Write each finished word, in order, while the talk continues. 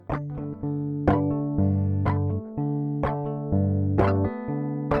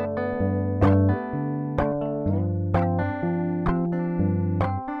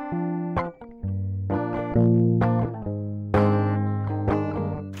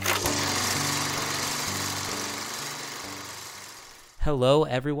Hello,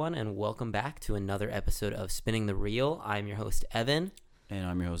 everyone, and welcome back to another episode of Spinning the Reel. I'm your host, Evan. And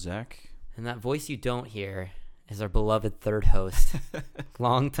I'm your host, Zach. And that voice you don't hear is our beloved third host,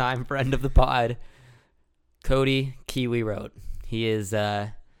 longtime friend of the pod, Cody Kiwi Road. He is,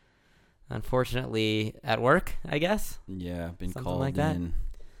 unfortunately, at work, I guess. Yeah, been Something called like that. in.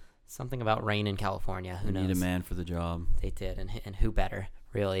 Something about rain in California. Who knows? Need a man for the job. They did, and who better,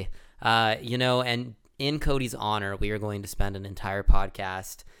 really? And in Cody's honor, we are going to spend an entire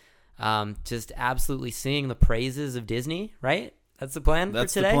podcast just absolutely singing the praises of Disney, right? That's the plan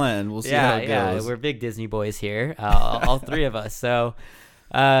That's for today? the plan. We'll see how it goes. Yeah, we're big Disney boys here, all three of us. So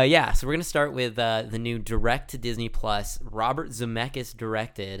we're going to start with the new direct-to-Disney Plus, Robert Zemeckis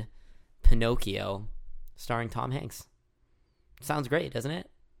directed Pinocchio, starring Tom Hanks. Sounds great, doesn't it?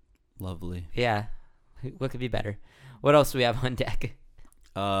 Lovely. Yeah. What could be better? What else do we have on deck?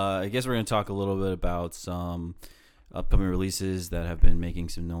 I guess we're going to talk a little bit about some upcoming releases that have been making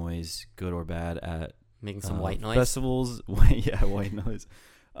some noise, good or bad, at Making some white noise. festivals. Yeah, white noise.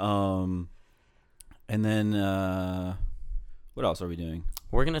 And then what else are we doing?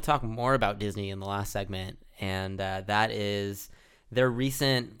 We're going to talk more about Disney in the last segment, and that is their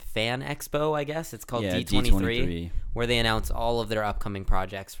recent fan expo, I guess. It's called D23, where they announce all of their upcoming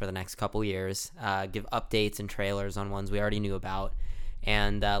projects for the next couple years, give updates and trailers on ones we already knew about.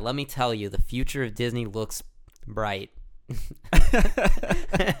 And let me tell you, the future of Disney looks bright.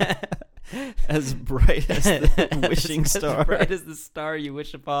 As bright as the wishing star. As bright as the star you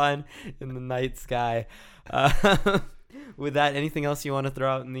wish upon in the night sky. With that, anything else you want to throw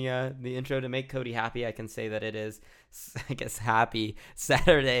out in the intro to make Cody happy? I can say that it is, I guess, happy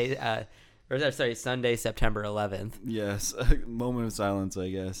Sunday, September 11th. Yes, a moment of silence, I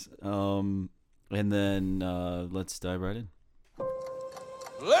guess. And then let's dive right in.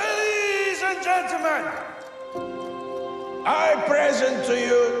 Ladies and gentlemen, I present to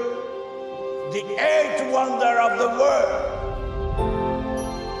you the eighth wonder of the world.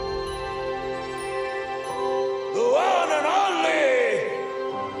 The one and only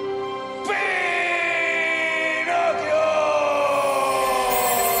Pinocchio!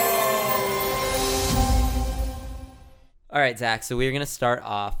 All right, Zach, so we're going to start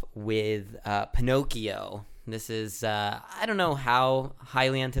off with Pinocchio. This is, I don't know how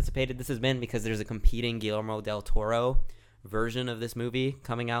highly anticipated this has been because there's a competing Guillermo del Toro version of this movie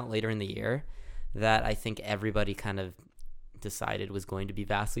coming out later in the year that I think everybody kind of decided was going to be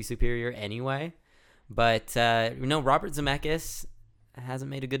vastly superior anyway. But, Robert Zemeckis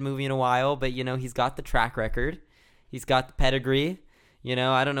hasn't made a good movie in a while, but, he's got the track record. He's got the pedigree.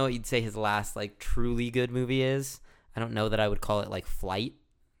 I don't know what you'd say his last, truly good movie is. I don't know that I would call it, Flight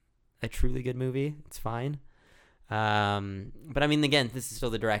a truly good movie. It's fine. But, again, this is still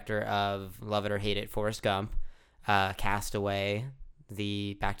the director of Love It or Hate It, Forrest Gump, Castaway,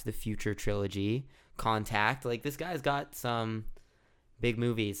 the Back to the Future trilogy, Contact. This guy's got some big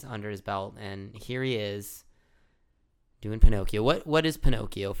movies under his belt, and here he is doing Pinocchio. What is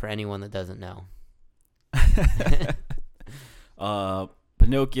Pinocchio for anyone that doesn't know?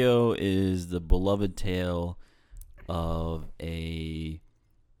 Pinocchio is the beloved tale of a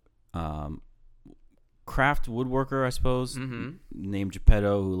craft woodworker, I suppose, named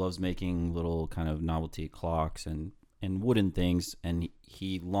Geppetto, who loves making little kind of novelty clocks and wooden things, and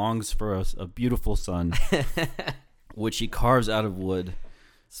he longs for a beautiful son, which he carves out of wood.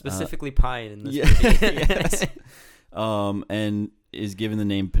 Specifically pine in this movie. Yes. And is given the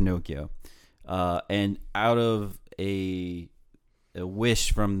name Pinocchio. And out of a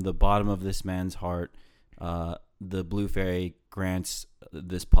wish from the bottom of this man's heart, the Blue Fairy grants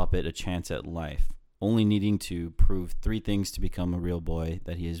this puppet a chance at life, only needing to prove three things to become a real boy: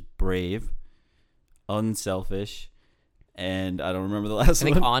 that he is brave, unselfish, and I don't remember the last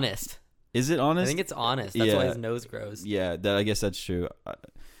one. I think honest. Is it honest? I think it's honest. That's why his nose grows. Yeah, I guess that's true.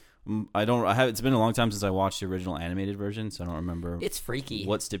 It's been a long time since I watched the original animated version, so I don't remember. It's freaky.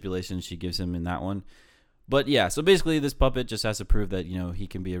 What stipulations she gives him in that one. But yeah, so basically this puppet just has to prove that, he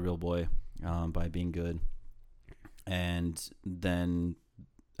can be a real boy by being good. And then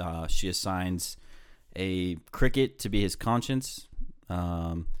she assigns a cricket to be his conscience.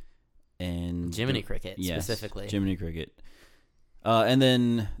 And Jiminy Cricket, specifically. Jiminy Cricket. And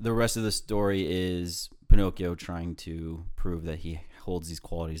then the rest of the story is Pinocchio trying to prove that he holds these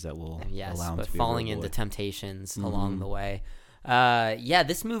qualities that will allow him to be falling a real boy. into temptations along the way.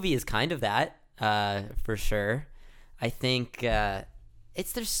 This movie is kind of that, for sure. I think there's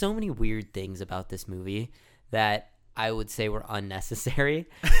so many weird things about this movie that I would say were unnecessary.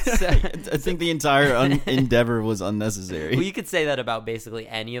 So, I think the entire endeavor was unnecessary. Well, you could say that about basically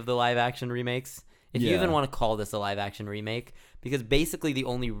any of the live action remakes. If you even want to call this a live action remake, because basically the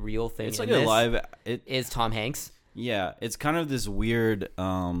only real thing It's in like a this live. is Tom Hanks. Yeah, it's kind of this weird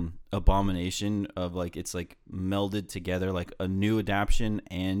abomination of like it's like melded together, like a new adaptation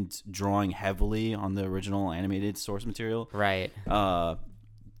and drawing heavily on the original animated source material. Right.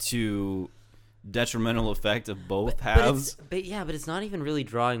 To detrimental effect of both halves. But it's not even really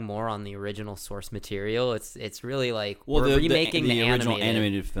drawing more on the original source material. It's really like Well, we're remaking the original animated.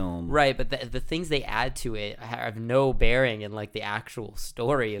 animated film. Right, but the things they add to it have no bearing in like the actual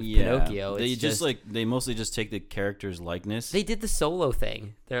story of Pinocchio. They It's just like they mostly just take the character's likeness. they did the solo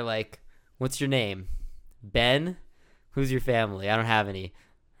thing. They're like, "What's your name? Ben? Who's your family? I don't have any."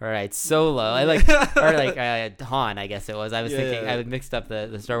 All right, Solo. I like or like Han. I guess it was. I was thinking I mixed up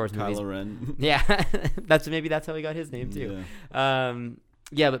the Star Wars movies. Kylo Ren. Yeah, that's how he got his name too.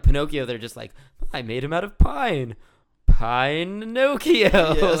 But Pinocchio, they're just like, I made him out of pine.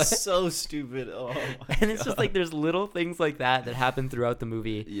 Pinocchio. Yeah, so stupid. Oh my And it's just like there's little things like that happen throughout the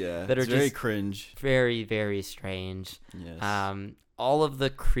movie. Yeah, that are it's very just cringe. very, very strange. Yes. All of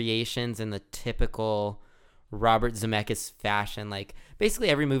the creations in the typical Robert Zemeckis fashion, like basically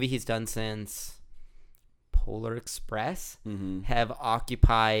every movie he's done since Polar Express have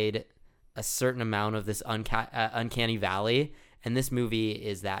occupied a certain amount of this uncanny valley, and this movie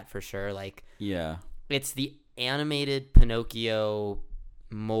is that for sure. Like, yeah, it's the animated Pinocchio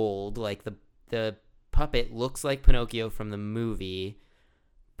mold, like the puppet looks like Pinocchio from the movie,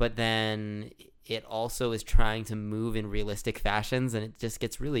 but then it also is trying to move in realistic fashions, and it just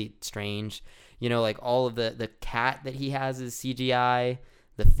gets really strange. You know, like all of the cat that he has is CGI,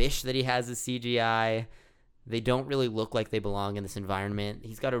 the fish that he has is CGI. They don't really look like they belong in this environment.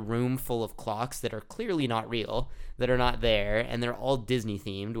 He's got a room full of clocks that are clearly not real, that are not there, and they're all Disney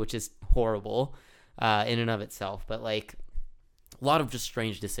themed, which is horrible in and of itself. But like a lot of just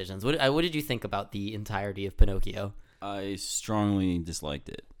strange decisions. What did you think about the entirety of Pinocchio? I strongly disliked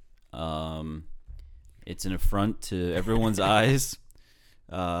it. It's an affront to everyone's eyes,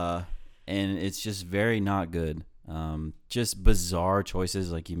 and it's just very not good. Just bizarre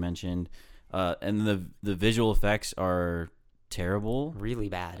choices, like you mentioned, and the visual effects are terrible, Really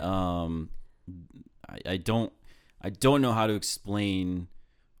bad. I don't know how to explain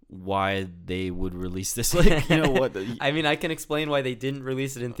why they would release this. Like, you know what? I mean, I can explain why they didn't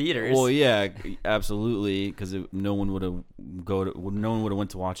release it in theaters. Well, yeah, absolutely, because no one would have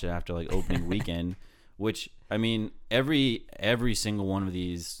went to watch it after like opening weekend. Which, I mean, every single one of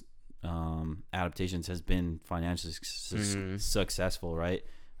these adaptations has been financially successful, right?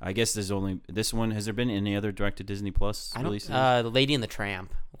 I guess there's only this one. Has there been any other direct-to-Disney Plus releases? The Lady and the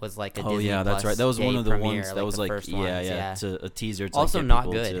Tramp was like a Disney yeah, that's Plus right. That was one day of the premiere, ones that was the like, first ones, it's a teaser. To Also like, get not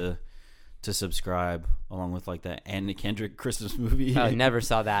people good. to subscribe, along with like that Anna Kendrick Christmas movie. Oh, never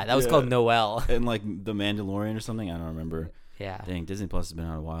saw that. That was called Noel. And like The Mandalorian or something. I don't remember. Yeah. Dang, Disney Plus has been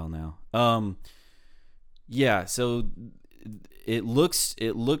out a while now. Yeah, so it looks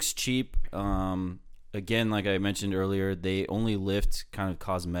cheap. Again, like I mentioned earlier, they only lift kind of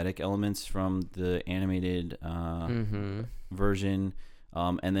cosmetic elements from the animated version,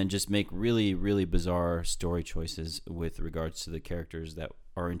 and then just make really, really bizarre story choices with regards to the characters that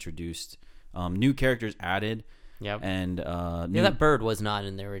are introduced. New characters added. Yep. And that bird was not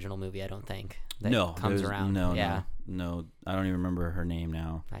in the original movie, I don't think. That comes around. No, yeah. No, I don't even remember her name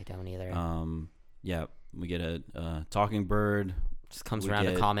now. I don't either. Yeah, we get a talking bird. Just comes around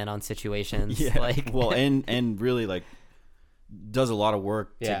to comment on situations. Yeah. Like, well, and really like does a lot of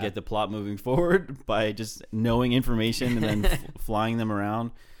work to get the plot moving forward by just knowing information and then flying them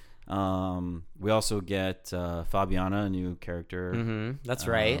around. We also get Fabiana, a new character. That's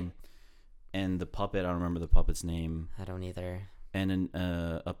right. And the puppet, I don't remember the puppet's name. I don't either. And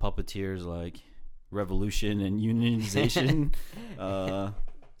a puppeteer's like revolution and unionization.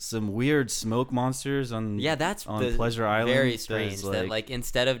 Some weird smoke monsters on Pleasure Island. Very strange that like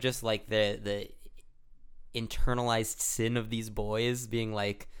instead of just like the internalized sin of these boys being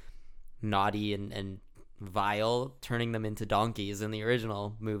like naughty and vile, turning them into donkeys in the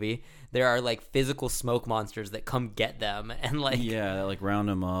original movie, there are like physical smoke monsters that come get them and like like round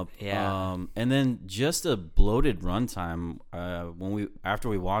them up. Yeah. And then just a bloated runtime. After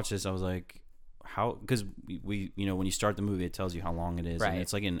we watched this, I was like, how, because we when you start the movie it tells you how long it is, right. And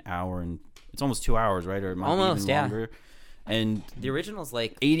it's like an hour, and it's almost 2 hours, right? Or it might almost, be even longer. And the original's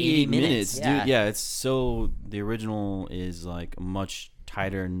like 88 minutes, yeah. Dude. Yeah, it's so the original is like much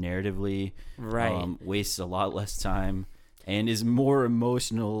tighter narratively, right? Wastes a lot less time and is more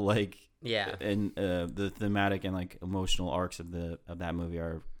emotional, like and the thematic and like emotional arcs of that movie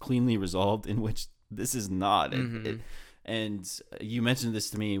are cleanly resolved, in which this is not. And you mentioned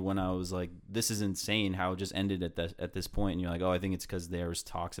this to me when I was like, "This is insane how it just ended at this point." And you're like, "Oh, I think it's because there was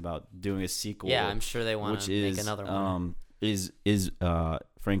talks about doing a sequel." Yeah, I'm sure they want to make another one. Is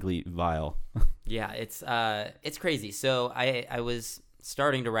frankly vile. Yeah, it's crazy. So I was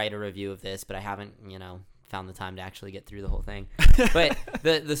starting to write a review of this, but I haven't found the time to actually get through the whole thing. But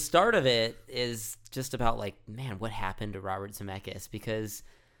the start of it is just about like, man, what happened to Robert Zemeckis? Because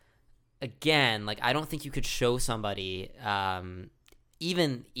again, like, I don't think you could show somebody,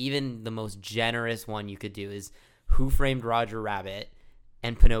 even the most generous one you could do is Who Framed Roger Rabbit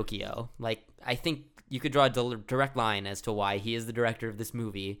and Pinocchio. Like, I think you could draw a direct line as to why he is the director of this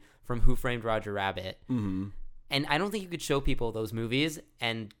movie from Who Framed Roger Rabbit. Mm-hmm. And I don't think you could show people those movies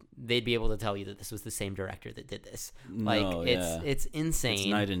and they'd be able to tell you that this was the same director that did this. Like, it's insane. It's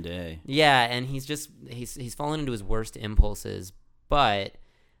night and day. Yeah, and he's fallen into his worst impulses. But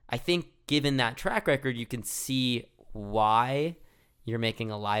I think given that track record, you can see why you're making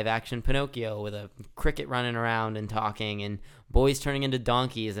a live action Pinocchio with a cricket running around and talking and boys turning into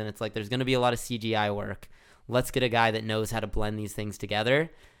donkeys, and it's like there's going to be a lot of CGI work. Let's get a guy that knows how to blend these things together.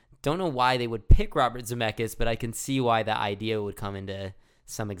 Don't know why they would pick Robert Zemeckis, but I can see why the idea would come into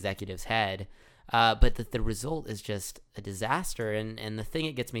some executive's head. But the result is just a disaster. And the thing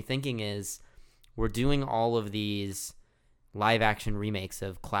it gets me thinking is we're doing all of these live action remakes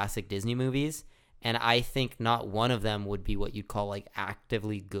of classic Disney movies, and I think not one of them would be what you'd call like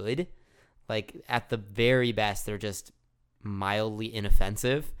actively good. Like, at the very best, they're just mildly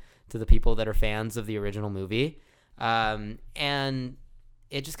inoffensive to the people that are fans of the original movie. And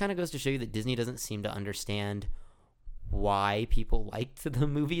it just kind of goes to show you that Disney doesn't seem to understand why people liked the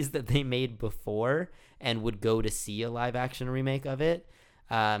movies that they made before and would go to see a live action remake of it.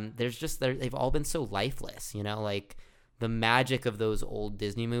 They've all been so lifeless, like the magic of those old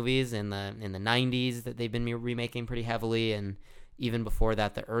Disney movies in the 90s that they've been remaking pretty heavily, and even before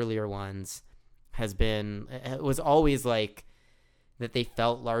that, the earlier ones it was always like that they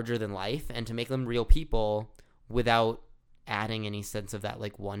felt larger than life, and to make them real people without adding any sense of that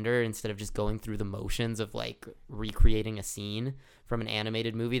like wonder, instead of just going through the motions of like recreating a scene from an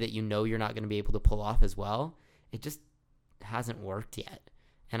animated movie that you're not going to be able to pull off as well. It just hasn't worked yet,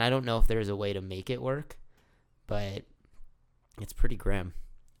 and I don't know if there's a way to make it work, but it's pretty grim.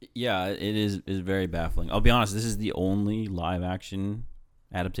 Yeah, it is very baffling. I'll be honest, this is the only live action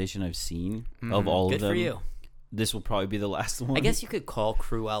adaptation I've seen of all of them. Good for you. This will probably be the last one. I guess you could call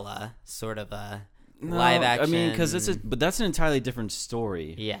Cruella sort of a live action. I mean, but that's an entirely different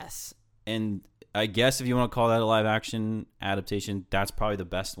story. Yes. And I guess if you want to call that a live action adaptation, that's probably the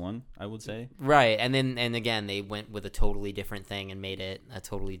best one, I would say. Right. And again, they went with a totally different thing and made it a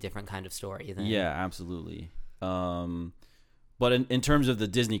totally different kind of story. Yeah, absolutely. But in terms of the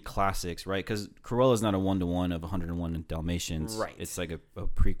Disney classics, right? Because Cruella's not a 1-to-1 of 101 Dalmatians. Right. It's like a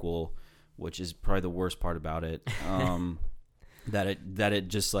prequel, which is probably the worst part about it. That it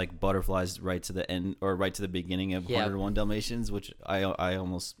just like butterflies right to the end, or right to the beginning of 101 Dalmatians, which I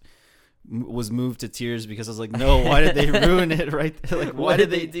almost was moved to tears because I was like, no, why did they ruin it right there? Like, what did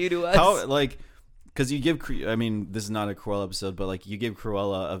they do to us? How, like, because you give, I mean, this is not a Cruella episode, but like you give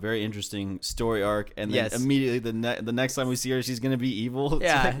Cruella a very interesting story arc, and then immediately the next time we see her, she's gonna be evil.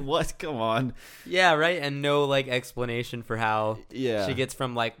 It's like, what? Come on. Yeah, right. And no like explanation for how she gets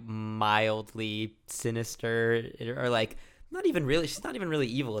from like mildly sinister or like she's not even really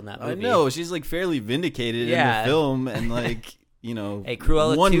evil in that movie. I know, she's like fairly vindicated in the film, and like, hey,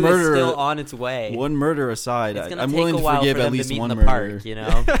 Cruella 2 is still on its way. One murder aside, I'm willing to forgive at least one murder.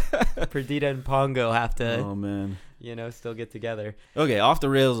 Perdita and Pongo have to, oh man, still get together. Okay, off the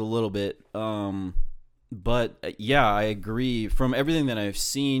rails a little bit. But yeah, I agree. From everything that I've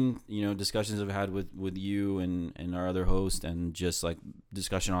seen, discussions I've had with you and our other host, and just like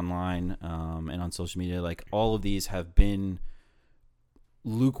discussion online and on social media, like all of these have been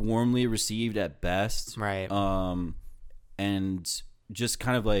lukewarmly received at best. Right. And just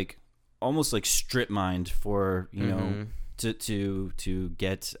kind of like almost like strip mined for to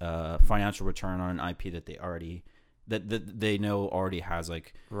get financial return on an IP that they already that they know already has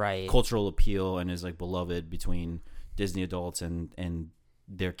like cultural appeal and is like beloved between Disney adults and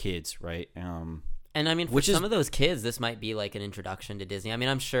their kids, right? And I mean, for some of those kids, this might be like an introduction to Disney. I mean,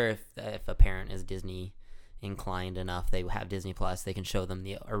 I'm sure if a parent is Disney inclined enough, they have Disney Plus, they can show them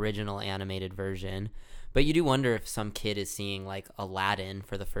the original animated version. But you do wonder if some kid is seeing like Aladdin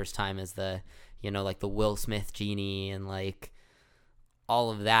for the first time as the, like the Will Smith genie and like all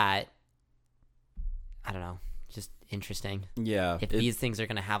of that. I don't know. Just interesting. Yeah. If these things are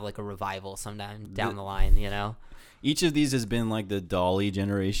going to have like a revival sometime down the line, each of these has been like the Dolly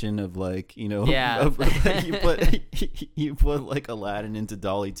generation of like, you know, Yeah. you put like Aladdin into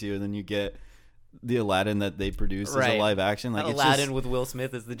Dolly 2, and then you get the Aladdin that they produced as Right. a live action. Like Aladdin it's just, with Will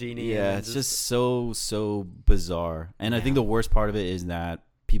Smith as the genie. yeah, and it's just so bizarre. And I think the worst part of it is that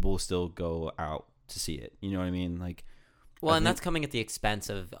people still go out to see it. You know what I mean? Like, well, I and think- that's coming at the expense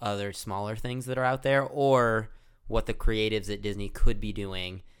of other smaller things that are out there, or what the creatives at Disney could be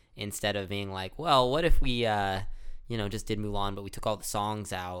doing instead of being like, well, what if we, just did Mulan, but we took all the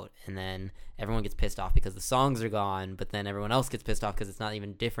songs out, and then everyone gets pissed off because the songs are gone, but then everyone else gets pissed off because it's not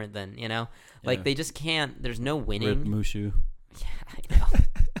even different than, like Yeah. they just can't. There's no Rip winning. Mushu. Yeah, I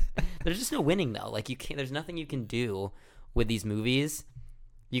know. There's just no winning though. Like you can't. There's nothing you can do with these movies.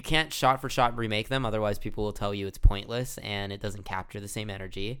 You can't shot for shot remake them, otherwise people will tell you it's pointless and it doesn't capture the same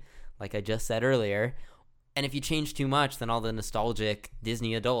energy, like I just said earlier. And if you change too much, then all the nostalgic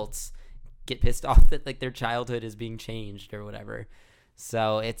Disney adults get pissed off that like their childhood is being changed or whatever.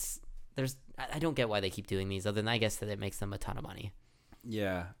 So I don't get why they keep doing these, other than I guess that it makes them a ton of money.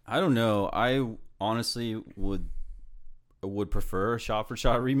 Yeah, I don't know. I honestly would prefer a shot for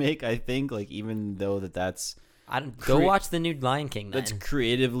shot remake. I think, like, even though that's Go watch the new Lion King then. that's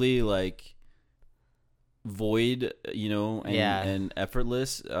creatively like void, and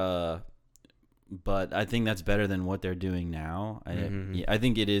effortless. But I think that's better than what they're doing now. I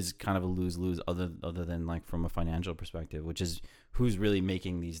think it is kind of a lose-lose, other than like from a financial perspective, which is who's really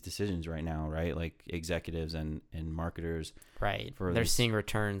making these decisions right now, right? Like executives and marketers. Right. For They're this- seeing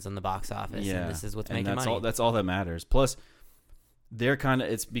returns in the box office, and this is what's and making money. That's all that matters. Plus,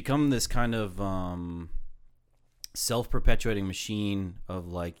 it's become this kind of self-perpetuating machine of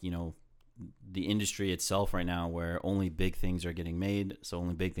like, the industry itself right now, where only big things are getting made, so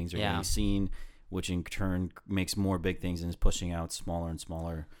only big things are getting seen, which in turn makes more big things and is pushing out smaller and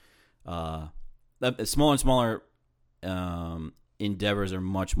smaller endeavors are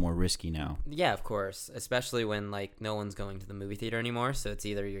much more risky now. Yeah, of course, especially when like no one's going to the movie theater anymore, so it's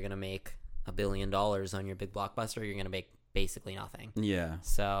either you're going to make $1 billion on your big blockbuster or you're going to make basically nothing. Yeah.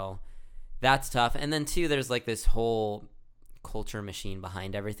 So that's tough. And then too, there's like this whole culture machine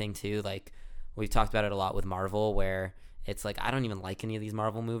behind everything too. Like we've talked about it a lot with Marvel, where it's like I don't even like any of these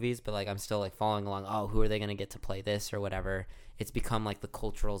Marvel movies, but like I'm still like following along. Oh, who are they going to get to play this or whatever? It's become like the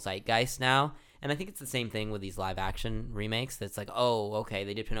cultural zeitgeist now. And I think it's the same thing with these live action remakes. That's like, oh, okay,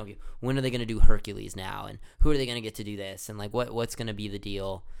 they did Pinocchio. When are they going to do Hercules now? And who are they going to get to do this? And like what's going to be the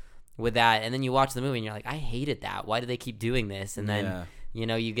deal with that? And then you watch the movie and you're like, I hated that. Why do they keep doing this? And then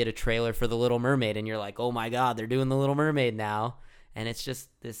you get a trailer for The Little Mermaid and you're like, oh my God, they're doing The Little Mermaid now. And it's just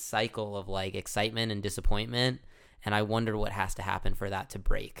this cycle of like excitement and disappointment. And I wonder what has to happen for that to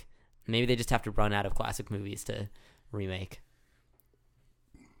break. Maybe they just have to run out of classic movies to remake.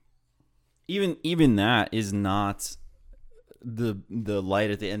 Even that is not the light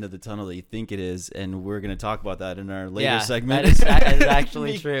at the end of the tunnel that you think it is, and we're going to talk about that in our later segment. That is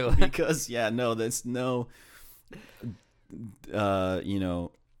actually true. Because there's no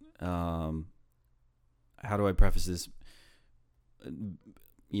how do I preface this?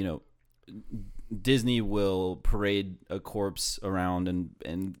 Disney will parade a corpse around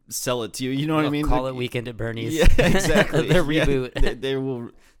and sell it to you. You know what I mean? Call it Weekend at Bernie's. Yeah, exactly. The reboot. Yeah, they will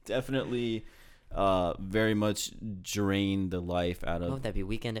definitely very much drain the life out What of. would that be?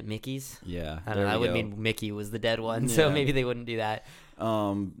 Weekend at Mickey's? Yeah, I don't know. I would mean Mickey was the dead one, so Yeah. maybe they wouldn't do that.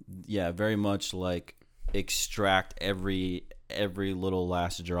 Very much like extract every little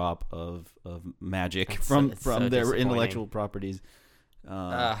last drop of magic It's from so their disappointing. intellectual proproperties.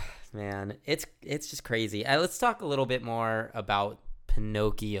 Man, it's just crazy. Let's talk a little bit more about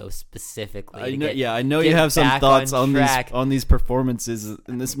Pinocchio specifically. I to know. get- I know get you have some back thoughts on on track. these performances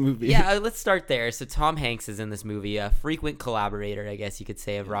in this movie. Yeah, let's start there. So Tom Hanks is in this movie, a frequent collaborator, I guess you could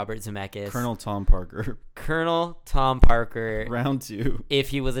say, of Robert Zemeckis. Colonel Tom Parker, Colonel Tom Parker, round 2. if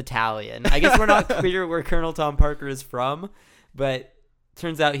he was Italian. I guess we're not clear where Colonel Tom Parker is from, but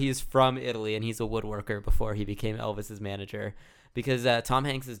turns out he's from Italy, and he's a woodworker before he became Elvis's manager. Because Tom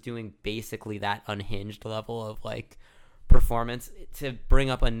Hanks is doing basically that unhinged level of like performance. To bring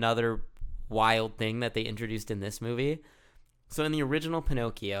up another wild thing that they introduced in this movie. So in the original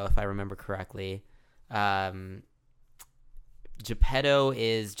Pinocchio, if I remember correctly, Geppetto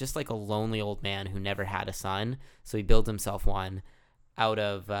is just like a lonely old man who never had a son, so he builds himself one out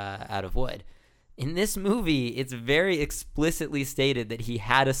of wood. In this movie, it's very explicitly stated that he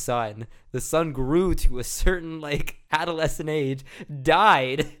had a son. The son grew to a certain like adolescent age,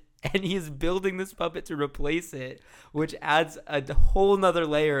 died, and he is building this puppet to replace it, which adds a whole nother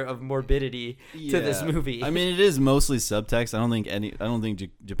layer of morbidity to this movie. I mean, it is mostly subtext. I don't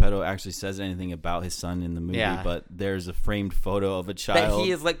think Geppetto actually says anything about his son in the movie, but there's a framed photo of a child that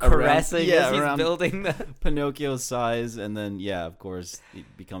he is like caressing as he's around building the Pinocchio's size, and then of course he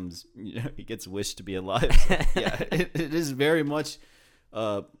becomes he gets wished to be alive. So, it is very much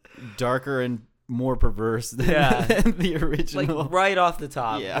darker and more perverse than the original. Like right off the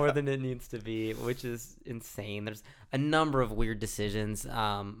top, more than it needs to be, which is insane. There's a number of weird decisions.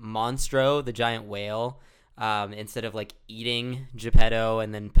 Monstro, the giant whale, instead of like eating Geppetto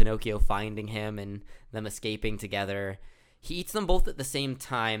and then Pinocchio finding him and them escaping together, he eats them both at the same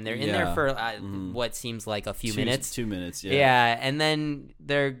time. They're in there for what seems like a few minutes. 2 minutes, Yeah, and then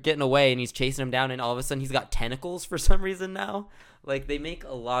they're getting away and he's chasing them down and all of a sudden he's got tentacles for some reason now. Like, they make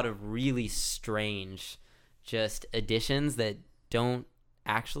a lot of really strange just additions that don't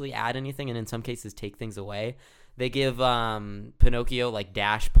actually add anything and in some cases take things away. They give Pinocchio, like,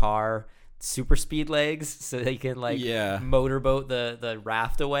 dash par super speed legs so they can, like, motorboat the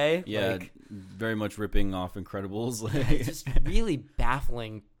raft away. Yeah, very much ripping off Incredibles. It's just really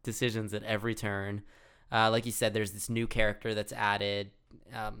baffling decisions at every turn. Like you said, there's this new character that's added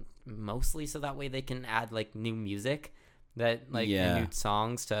mostly so that way they can add, like, new music. And new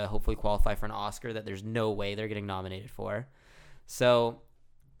songs to hopefully qualify for an Oscar that there's no way they're getting nominated for. So,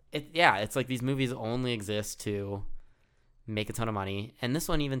 it's like these movies only exist to make a ton of money. And this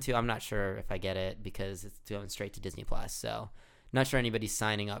one even too, I'm not sure if I get it because it's going straight to Disney Plus. So, not sure anybody's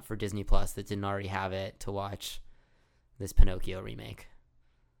signing up for Disney Plus that didn't already have it to watch this Pinocchio remake.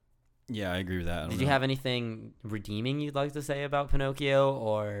 Yeah, I agree with that. Did you have anything redeeming you'd like to say about Pinocchio,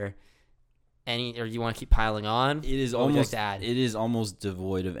 or you want to keep piling on? It is almost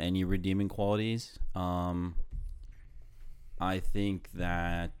devoid of any redeeming qualities. I think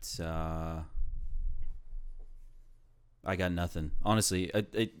that I got nothing. Honestly,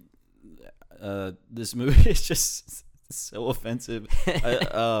 this movie is just so offensive.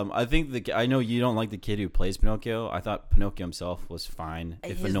 I think I know you don't like the kid who plays Pinocchio. I thought Pinocchio himself was fine,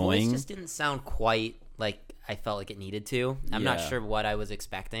 if annoying. His voice just didn't sound quite like I felt like it needed to. I'm not sure what I was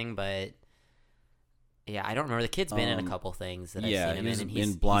expecting, but yeah, I don't remember. The kid's been in a couple things that I've seen him in. And he's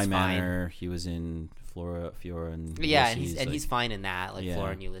in Bly Manor. He was in Fiora and Ulysses, and he's fine in that, like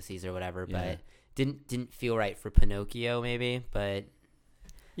Flora and Ulysses or whatever. But didn't feel right for Pinocchio, maybe. But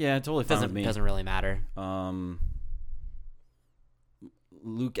totally fine with me. Doesn't really matter.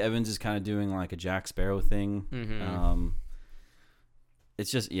 Luke Evans is kind of doing like a Jack Sparrow thing. Mm-hmm.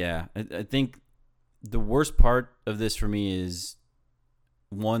 It's just I think the worst part of this for me is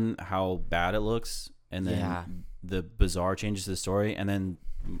one, how bad it looks. And then the bizarre changes to the story. And then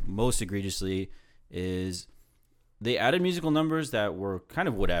most egregiously is they added musical numbers that were kind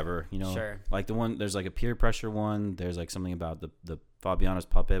of whatever, Sure. Like there's like a peer pressure one. There's like something about the Fabiana's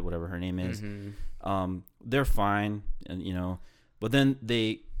puppet, whatever her name is. Mm-hmm. They're fine. And, but then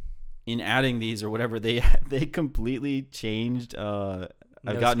in adding these or whatever, they completely changed, I've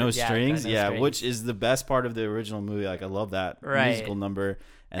got no strings. Which is the best part of the original movie. Like, I love that musical number.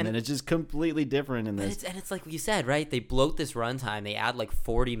 And then it's just completely different in this. And it's like you said, right? They bloat this runtime. They add like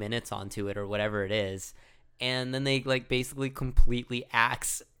 40 minutes onto it or whatever it is. And then they like basically completely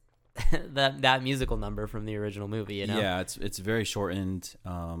axe that musical number from the original movie, Yeah, it's very shortened.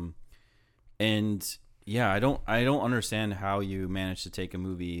 And yeah, I don't understand how you managed to take a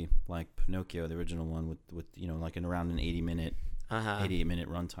movie like Pinocchio, the original one, with like around an 88-minute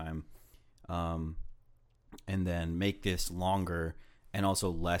runtime, and then make this longer and also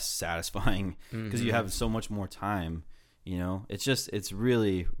less satisfying because you have so much more time. It's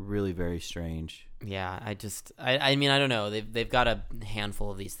really, really very strange. Yeah, I mean, I don't know. They've got a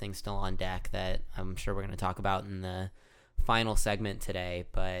handful of these things still on deck that I'm sure we're going to talk about in the final segment today,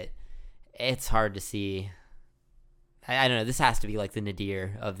 but it's hard to see. I don't know. This has to be like the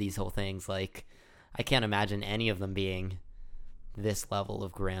nadir of these whole things. Like, I can't imagine any of them being this level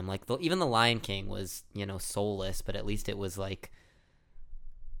of grim. Like, even The Lion King was, soulless, but at least it was like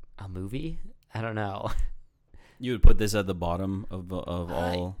a movie. I don't know. You would put this at the bottom of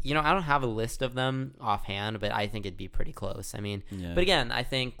all. I don't have a list of them offhand, but I think it'd be pretty close. I mean, but again, I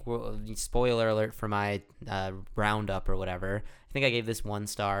think spoiler alert for my roundup or whatever. I think I gave this 1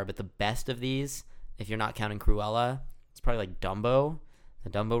 star, but the best of these, if you're not counting Cruella, it's probably like Dumbo,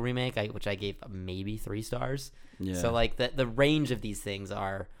 the Dumbo remake, which I gave maybe 3 stars. Yeah. So like the range of these things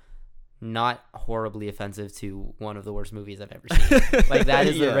are not horribly offensive to one of the worst movies I've ever seen. Like, that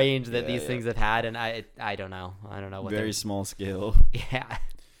is the range that these things have had, and I don't know. I don't know what very small scale. Yeah.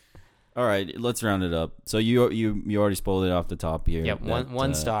 All right, let's round it up. So you already spoiled it off the top here. Yep,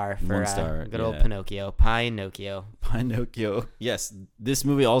 one star for 1 star. good old Pinocchio. Pinocchio. Pinocchio. Yes, this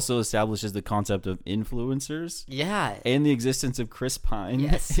movie also establishes the concept of influencers. Yeah. And the existence of Chris Pine.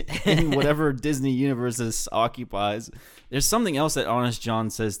 Yes. in whatever Disney universe this occupies. There's something else that Honest John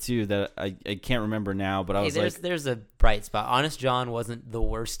says too that I can't remember now, but I was there's a bright spot. Honest John wasn't the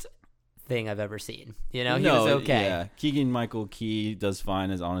worst thing I've ever seen. He was okay. Yeah, Keegan-Michael Key does fine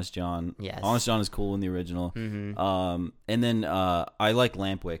as Honest John. Yes, Honest John is cool in the original. Mm-hmm. And then I like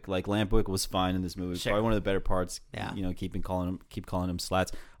Lampwick. Like Lampwick was fine in this movie. Sure. Probably one of the better parts. Yeah. Keep calling him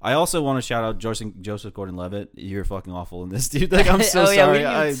Slats. I also want to shout out Joseph Gordon-Levitt. You're fucking awful in this, dude. Like I'm so oh, sorry.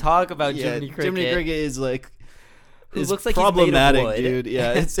 Yeah, we didn't talk about Jiminy Cricket. Jiminy Cricket is like. Who looks like problematic, he's made of wood. dude.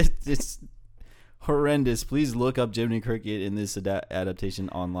 Yeah, it's horrendous. Please look up Jiminy Cricket in this adaptation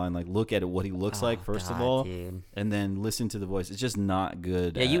online. Like, look at what he looks like first of all, dude. And then listen to the voice. It's just not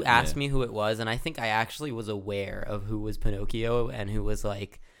good. Yeah, you asked me who it was, and I think I actually was aware of who was Pinocchio and who was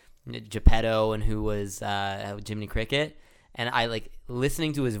like Geppetto and who was Jiminy Cricket. And I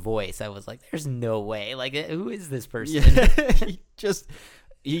listening to his voice. I was like, "There's no way! Like, who is this person?" Yeah,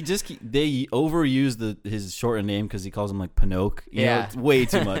 they overuse his shortened name because he calls him like Pinocchio. Yeah, it's way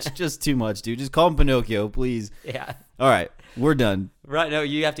too much. Just too much, dude. Just call him Pinocchio, please. Yeah. All right, we're done. Right? No,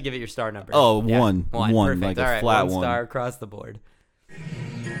 you have to give it your star number. Oh, yeah. one, perfect. like all a right, flat one one. star across the board.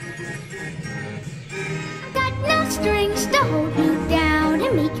 Got no strings to hold me down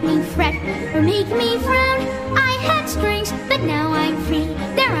and make me fret or make me frown. I had strings, but now I'm free.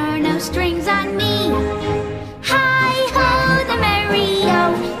 There are no strings on me. Hi-ho, the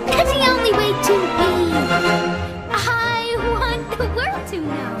merry-o, that's the only way to be. I want the world to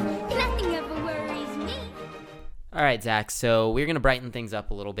know nothing ever worries me. All right, Zach, so we're going to brighten things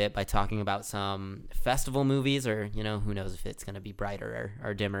up a little bit by talking about some festival movies, or, who knows if it's going to be brighter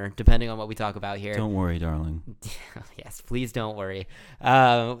or dimmer, depending on what we talk about here. Don't worry, darling. Yes, please don't worry.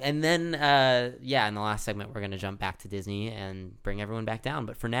 And then, in the last segment, we're going to jump back to Disney and bring everyone back down.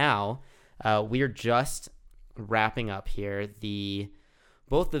 But for now, we are just wrapping up here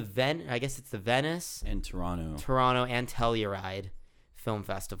both the Venice and Toronto and Telluride film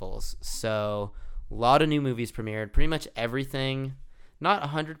festivals. So a lot of new movies premiered. Pretty much everything, not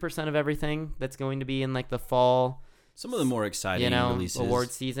 100% of everything that's going to be in the fall. Some of the more exciting releases. Award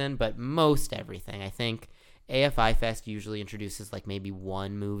season, but most everything. I think AFI Fest usually introduces maybe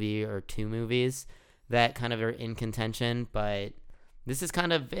one movie or two movies that kind of are in contention, but this is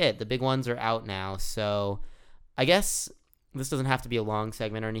kind of it. The big ones are out now, so I guess this doesn't have to be a long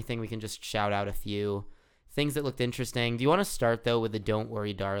segment or anything. We can just shout out a few things that looked interesting. Do you want to start, though, with the Don't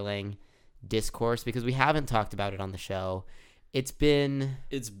Worry, Darling discourse? Because we haven't talked about it on the show. It's been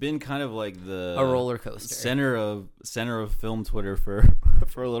kind of like a roller coaster. Center of film Twitter for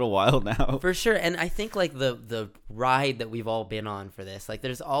a little while now. For sure. And I think the ride that we've all been on for this,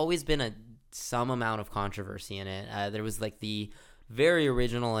 there's always been some amount of controversy in it. There was the very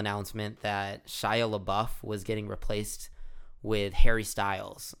original announcement that Shia LaBeouf was getting replaced with Harry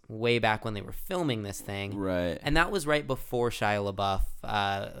Styles way back when they were filming this thing. Right. And that was right before Shia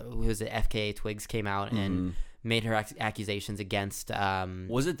LaBeouf, who was at FKA Twigs, came out and made her accusations against...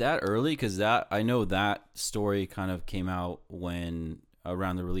 was it that early? Because I know that story kind of came out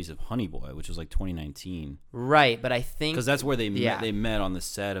around the release of Honey Boy, which was 2019. Right, but I think... Because that's where they met on the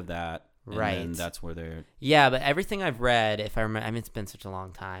set of that. Right. And that's where they're... Yeah, but everything I've read, if I remember... it's been such a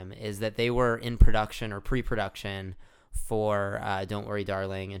long time, is that they were in production or pre-production for Don't Worry,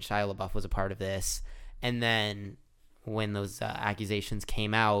 Darling, and Shia LaBeouf was a part of this. And then when those accusations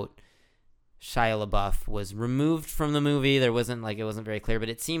came out, Shia LaBeouf was removed from the movie. There wasn't it wasn't very clear, but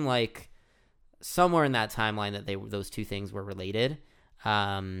it seemed like somewhere in that timeline that those two things were related.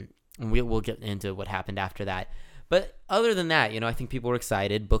 We'll get into what happened after that. But other than that, I think people were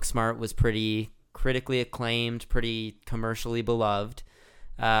excited. Booksmart was pretty critically acclaimed, pretty commercially beloved.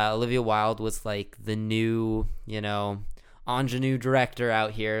 Olivia Wilde was the new, ingenue director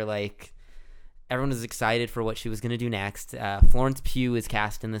out here. Everyone was excited for what she was going to do next. Florence Pugh is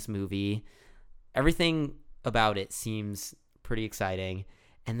cast in this movie. Everything about it seems pretty exciting.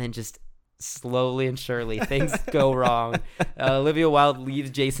 And then just slowly and surely things go wrong. Olivia Wilde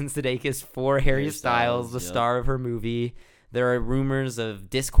leaves Jason Sudeikis for Harry Styles, the star of her movie. There are rumors of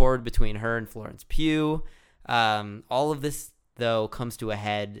discord between her and Florence Pugh. All of this, though, comes to a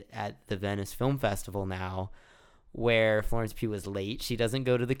head at the Venice Film Festival now, where Florence Pugh is late. She doesn't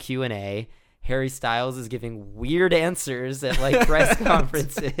go to the Q&A. Harry Styles is giving weird answers at press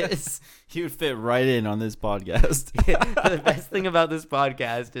conferences. He would fit right in on this podcast. The best thing about this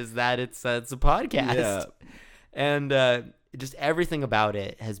podcast is that it's a podcast. Yeah. And just everything about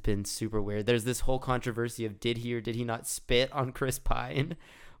it has been super weird. There's this whole controversy of did he or did he not spit on Chris Pine,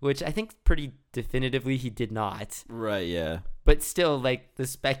 which I think pretty definitively he did not. Right, yeah. But still, like, the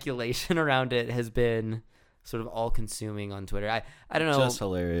speculation around it has been sort of all-consuming on Twitter. I don't know. Just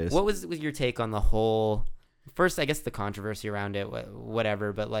hilarious. What was your take on the whole... First, I guess the controversy around it,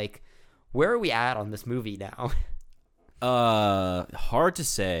 whatever, but, like, where are we at on this movie now? Hard to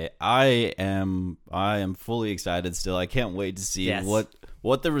say. I am fully excited still. I can't wait to see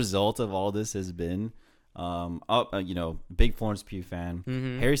what the result of all this has been. Big Florence Pugh fan.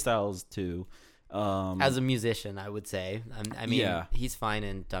 Mm-hmm. Harry Styles too. As a musician, I would say. I mean, he's fine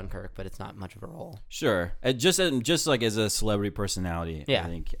in Dunkirk, but it's not much of a role. Sure. Just like as a celebrity personality, yeah. I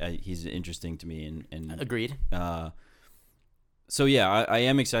think he's interesting to me. And agreed. So yeah, I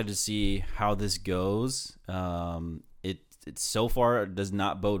am excited to see how this goes. It so far does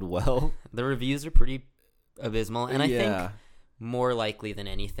not bode well. The reviews are pretty abysmal, and I Yeah. think more likely than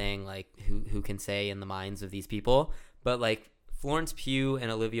anything, like who can say in the minds of these people, but like Florence Pugh and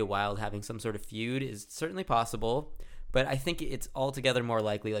Olivia Wilde having some sort of feud is certainly possible, but I think it's altogether more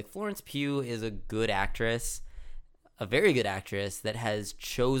likely. Like, Florence Pugh is a good actress, a very good actress that has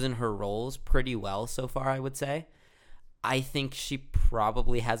chosen her roles pretty well so far, I would say. I think she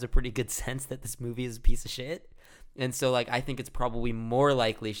probably has a pretty good sense that this movie is a piece of shit. And so, like, I think it's probably more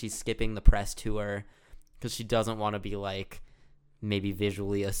likely she's skipping the press tour because she doesn't want to be, like, maybe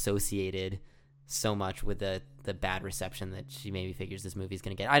visually associated so much with the bad reception that she maybe figures this movie's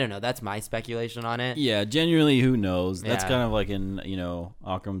going to get. I don't know. That's my speculation on it. Yeah, genuinely, who knows? That's Yeah. kind of like an,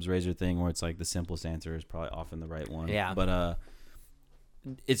 Occam's razor thing where it's like the simplest answer is probably often the right one. Yeah. But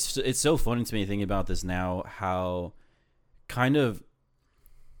it's so funny to me thinking about this now, how kind of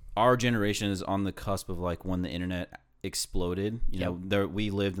our generation is on the cusp of like when the internet exploded. We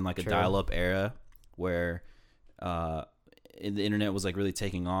lived in like a True. dial-up era where the internet was like really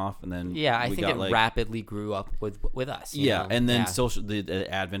taking off, and then I we think got, it like, rapidly grew up with us. you know? and then Yeah. the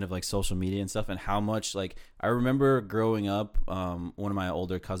advent of like social media and stuff, and how much, like, I remember growing up, one of my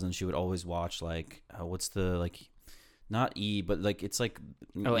older cousins, she would always watch like what's the, like, not but like it's like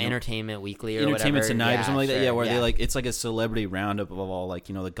Entertainment Weekly or Entertainment whatever. Tonight or something like that. Sure, Yeah, where they like, it's like a celebrity roundup of all, like,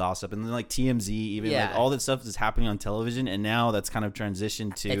 the gossip, and then like TMZ, even like all that stuff is happening on television, and now that's kind of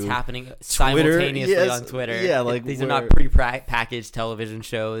transitioned to it's happening simultaneously on Twitter. Yeah, like, these are not pre-packaged television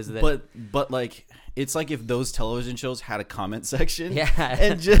shows. But like, it's like if those television shows had a comment section, Yeah.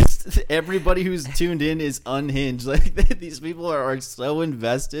 and just everybody who's tuned in is unhinged. Like, these people are so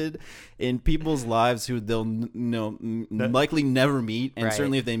invested in people's lives who they'll likely never meet, and Right.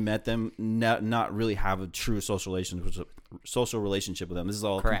 certainly if they met them, not really have a true social relationship with them. This is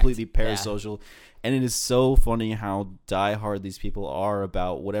all Correct. completely parasocial, and it is so funny how diehard these people are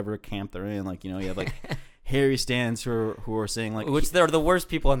about whatever camp they're in. Like, you have like Harry Stans who are saying like, which they're the worst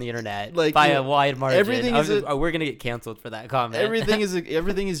people on the internet, like, by a wide margin. everything is we're gonna get canceled for that comment. everything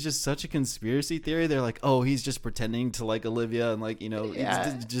is just such a conspiracy theory. They're like, oh, he's just pretending to like Olivia, and like,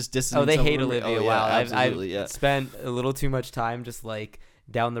 Yeah. just distancing. Oh, they hate himself. Olivia Oh, yeah, Wilde. absolutely, I've spent a little too much time just like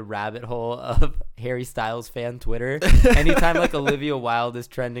down the rabbit hole of Harry Styles fan Twitter. Anytime like Olivia Wilde is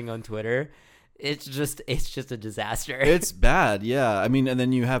trending on Twitter, it's just a disaster. It's bad, yeah. I mean, and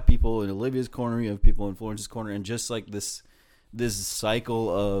then you have people in Olivia's corner, you have people in Florence's corner, and just like this cycle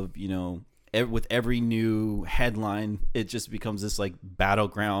of, with every new headline, it just becomes this like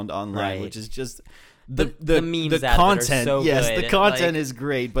battleground online, Right. which is just the memes the out of it are content. so Yes, good. the content Like, is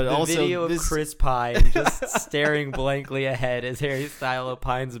great, but the also video this of Chris Pine just staring blankly ahead as Harry Styles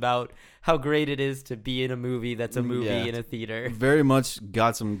opines about how great it is to be in a movie that's a movie Yeah. in a theater. very much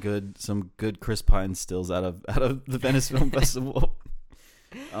got some good Chris Pine stills out of the Venice Film Festival.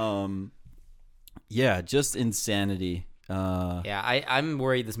 Yeah, just insanity. I'm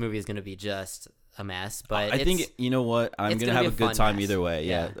worried this movie is going to be just a mess, but I think, you know what, I'm it's gonna gonna have be a a good fun time mess. either way.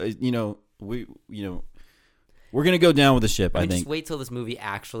 Yeah, Yeah. we're gonna go down with the ship. I just think. wait till this movie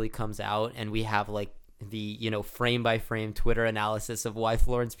actually comes out and we have like the frame by frame Twitter analysis of why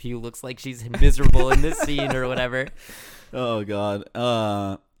Florence Pugh looks like she's miserable in this scene or whatever. Oh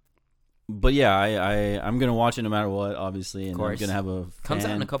God. But yeah, I'm gonna watch it no matter what, obviously, and I'm course. gonna have a Comes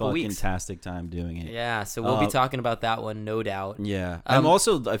out in a couple weeks. fantastic time doing it. Yeah, so we'll be talking about that one, no doubt. Yeah,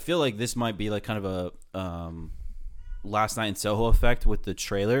 I feel like this might be like kind of a Last Night in Soho effect with the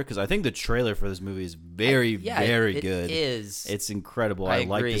trailer, because I think the trailer for this movie is very good. It is. It's incredible. I I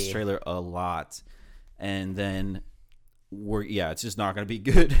like this agree. trailer a lot, and then it's just not gonna be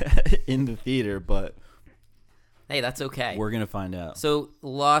good in the theater, but Hey, that's okay. we're gonna find out. So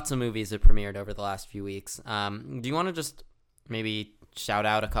lots of movies have premiered over the last few weeks. Do you want to just maybe shout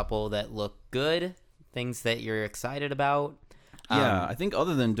out a couple that look good, things that you're excited about? Yeah, I think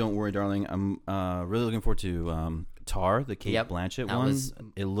other than Don't Worry, Darling, I'm really looking forward to Tar, the Kate Yep, Blanchett that one. was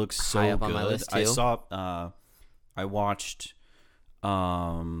It looks so high up good. on my list, I too. saw, I watched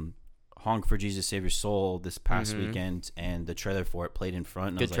Honk for Jesus Save Your Soul this past weekend, and the trailer for it played in front.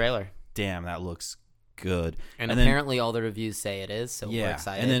 And I Good was trailer. Like, damn, that looks good. And then- apparently all the reviews say it is, so yeah, we're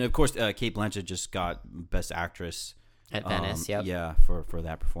excited. and then of course Kate Blanchett just got Best Actress at Venice, yep. Yeah, for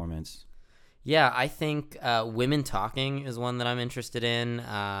that performance. Yeah, I think Women Talking is one that I'm interested in.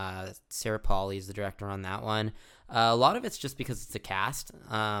 Sarah Polley is the director on that one. A lot of it's just because it's a cast.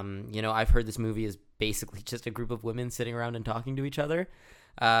 I've heard this movie is basically just a group of women sitting around and talking to each other,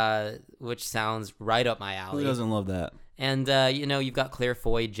 which sounds right up my alley. Who doesn't love that? And, you've got Claire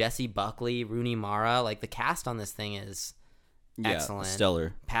Foy, Jessie Buckley, Rooney Mara. Like, the cast on this thing is excellent.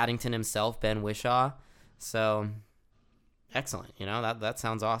 Stellar. Paddington himself, Ben Whishaw. So, excellent. That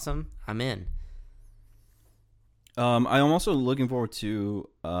sounds awesome. I'm in. I'm also looking forward to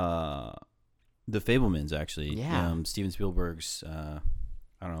The Fabelmans, actually. Yeah. Steven Spielberg's,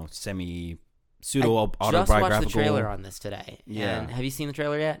 pseudo I autobiographical. just watched the trailer on this today. Yeah. And have you seen the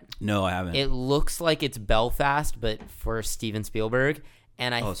trailer yet? No, I haven't. It looks like it's Belfast, but for Steven Spielberg.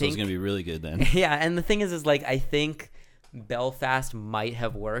 And I so think it's gonna be really good then. yeah, and the thing is like I think Belfast might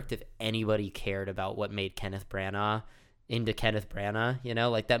have worked if anybody cared about what made Kenneth Branagh into Kenneth Branagh.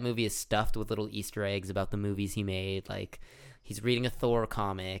 Like that movie is stuffed with little Easter eggs about the movies he made. Like he's reading a Thor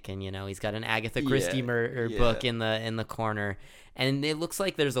comic, and he's got an Agatha Christie book in the corner, and it looks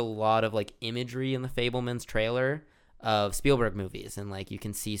like there's a lot of like imagery in the Fabelmans trailer of Spielberg movies, and like you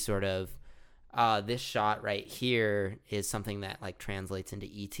can see sort of this shot right here is something that like translates into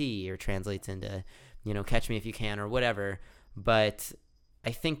E.T. or translates into Catch Me If You Can or whatever. But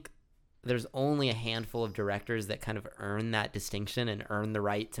I think there's only a handful of directors that kind of earn that distinction and earn the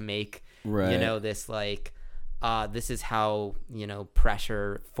right to make this like this is how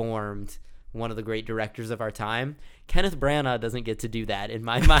pressure formed one of the great directors of our time. Kenneth Branagh doesn't get to do that in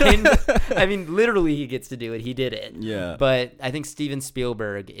my mind. I mean, literally he gets to do it. He did it. Yeah. But I think Steven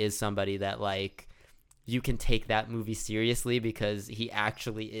Spielberg is somebody that like you can take that movie seriously because he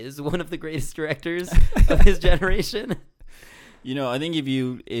actually is one of the greatest directors of his generation. I think if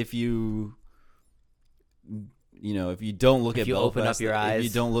you don't look If at you Belfast, open up your eyes, if you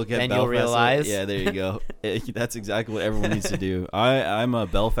don't look at then Belfast, you'll realize. Yeah, there you go. That's exactly what everyone needs to do. I'm a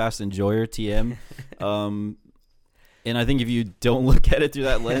Belfast enjoyer, TM. And I think if you don't look at it through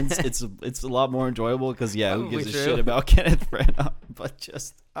that lens, it's a lot more enjoyable because who gives a shit about Kenneth Branagh? But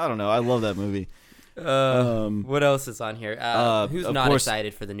I don't know. I love that movie. What else is on here? Who's of not course-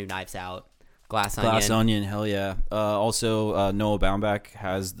 excited for the new Knives Out? Glass Onion, hell yeah. Also, Noah Baumbach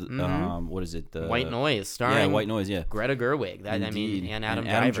has the, what is it? The White Noise, starring White Noise, yeah. Greta Gerwig. Indeed. And Adam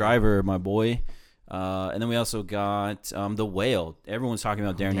Adam Driver. Driver, my boy. And then we also got The Whale. Everyone's talking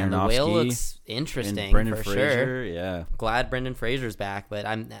about Darren And Aronofsky. The Whale looks interesting and Brendan for Fraser. sure. Yeah. Glad Brendan Fraser's back, but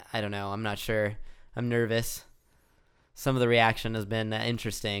I don't know. I'm not sure. I'm nervous. Some of the reaction has been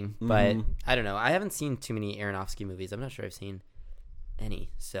interesting, but I don't know. I haven't seen too many Aronofsky movies. I'm not sure I've seen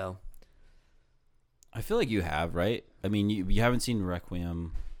any, so. I feel like you have, right? I mean, you haven't seen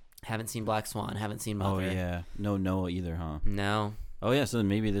Requiem. Haven't seen Black Swan. Haven't seen Mother. Oh, yeah. No Noah either, huh? No. Oh, yeah, so then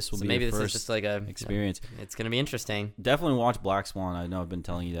maybe this will be maybe your this first is just like a experience. It's going to be interesting. Definitely watch Black Swan. I know I've been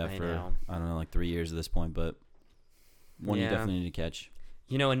telling you that I don't know, like 3 years at this point, but one you definitely need to catch.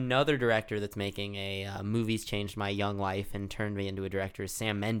 Another director that's making a Movies Changed My Young Life and Turned Me Into a Director is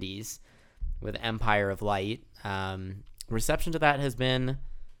Sam Mendes with Empire of Light. Reception to that has been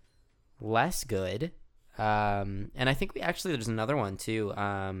less good. And I think there's another one too.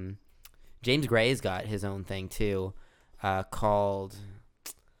 James Gray's got his own thing too, called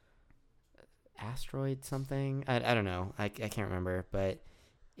Asteroid something. I don't know. I can't remember, but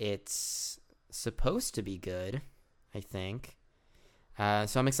it's supposed to be good, I think.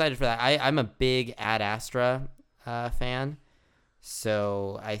 So I'm excited for that. I'm a big Ad Astra fan.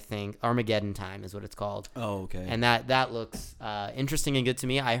 So I think Armageddon Time is what it's called. Oh, okay. And that looks interesting and good to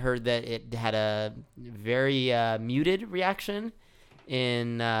me. I heard that it had a very muted reaction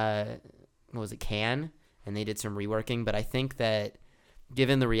in, Cannes, and they did some reworking. But I think that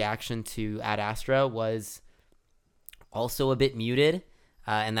given the reaction to Ad Astra was also a bit muted,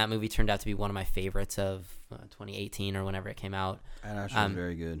 and that movie turned out to be one of my favorites of 2018 or whenever it came out. Ad Astra was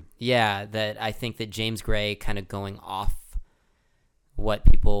very good. Yeah, that I think that James Gray kind of going off what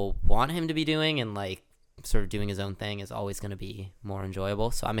people want him to be doing and like sort of doing his own thing is always going to be more enjoyable.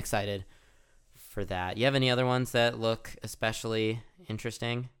 So I'm excited for that. You have any other ones that look especially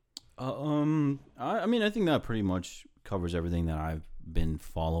interesting? I mean, I think that pretty much covers everything that I've been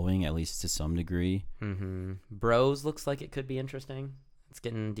following, at least to some degree. Mm-hmm. Bros looks like it could be interesting. It's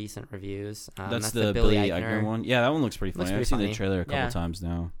getting decent reviews. That's the Billy Eichner one. Yeah, that one looks pretty funny. I've seen the trailer a couple times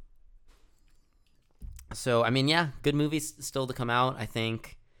now. So, I mean, yeah, good movies still to come out. I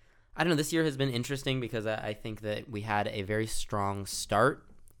think, I don't know, this year has been interesting because I think that we had a very strong start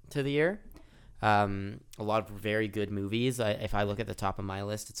to the year. A lot of very good movies. If I look at the top of my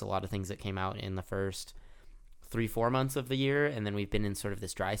list, it's a lot of things that came out in the first 3-4 months of the year, and then we've been in sort of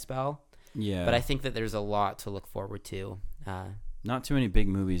this dry spell. Yeah. But I think that there's a lot to look forward to. Not too many big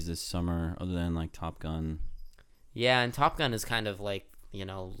movies this summer other than like Top Gun. Yeah, and Top Gun is kind of like,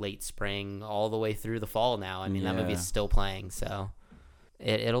 late spring all the way through the fall now. I mean, that movie is still playing, so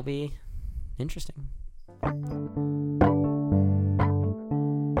it'll be interesting.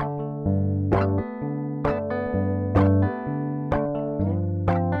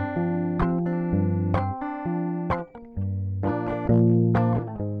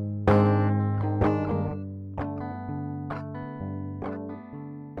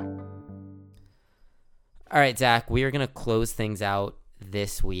 All right, Zach, we are going to close things out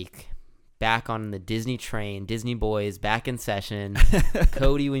this week. Back on the Disney train, Disney boys back in session.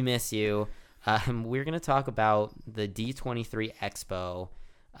 Cody, we miss you. We're going to talk about the D23 Expo.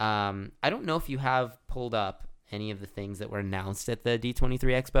 I don't know if you have pulled up any of the things that were announced at the D23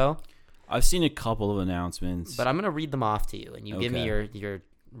 Expo. I've seen a couple of announcements, but I'm going to read them off to you, and you give me your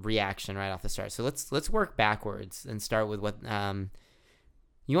reaction right off the start. So let's work backwards and start with what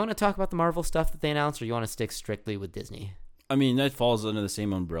you want to talk about the Marvel stuff that they announced, or you want to stick strictly with Disney? I mean, that falls under the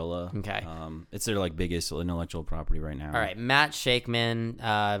same umbrella. Okay. It's their biggest intellectual property right now. All right, Matt Shakman.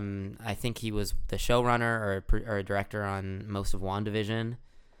 I think he was the showrunner or a director on most of WandaVision.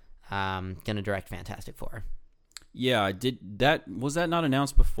 Gonna direct Fantastic Four. Yeah, I did that. Was that not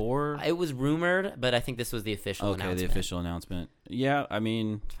announced before? It was rumored, but I think this was the official announcement. Okay, the official announcement. Yeah, I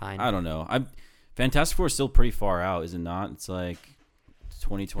mean, fine. I don't know. Fantastic Four is still pretty far out, is it not? It's like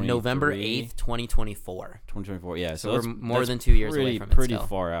 2023. November 8th, 2024. 2024, yeah. So we're more than 2 years away from it. Pretty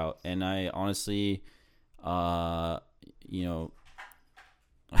far out. And I honestly, honestly,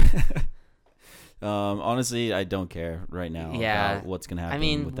 I don't care right now about what's going to happen. I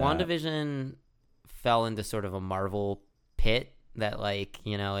mean, with that. WandaVision fell into sort of a Marvel pit that,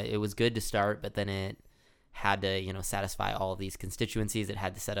 it was good to start, but then it had to, satisfy all of these constituencies. It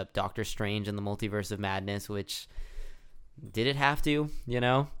had to set up Doctor Strange and the Multiverse of Madness, which did it have to,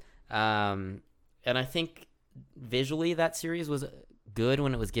 and I think visually that series was good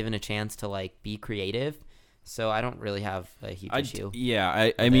when it was given a chance to be creative. So I don't really have a huge issue. Yeah,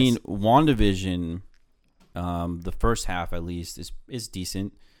 I mean, WandaVision, the first half at least is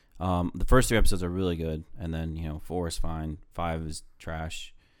decent. The first 3 episodes are really good, and then 4 is fine, 5 is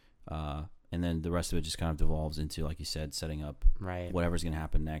trash, and then the rest of it just kind of devolves into, like you said, setting up whatever's going to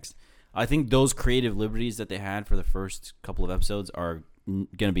happen next. I think those creative liberties that they had for the first couple of episodes are going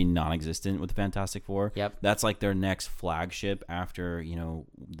to be non-existent with the Fantastic Four. Yep. That's like their next flagship after,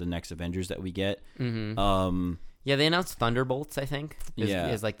 the next Avengers that we get. Mm-hmm. Yeah, they announced Thunderbolts, I think,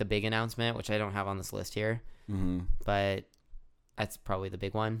 is like the big announcement, which I don't have on this list here. Mm-hmm. But that's probably the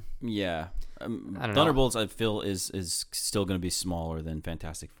big one. Yeah. I don't know. Thunderbolts, I feel, is still going to be smaller than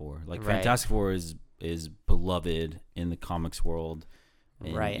Fantastic Four. Fantastic Four is beloved in the comics world.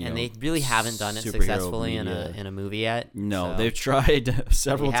 And they really haven't done it successfully in a movie yet. No, they've tried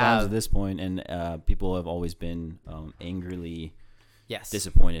several times at this point, and people have always been angrily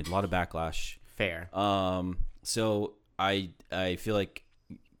disappointed. A lot of backlash. Fair. So I feel like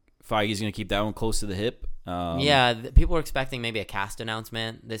Feige's going to keep that one close to the hip. People were expecting maybe a cast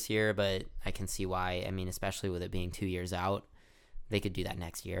announcement this year, but I can see why. I mean, especially with it being 2 years out, they could do that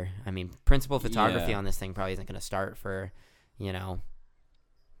next year. I mean, principal photography on this thing probably isn't going to start for,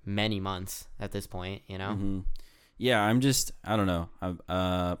 many months at this point, Mm-hmm. Yeah, I don't know.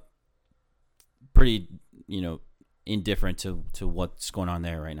 I'm pretty, indifferent to what's going on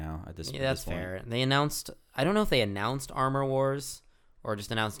there right now at this point. Yeah, that's fair. They announced, I don't know if they announced Armor Wars or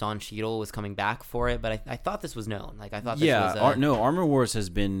just announced Don Cheadle was coming back for it, but I thought this was known. I thought this was Armor Wars has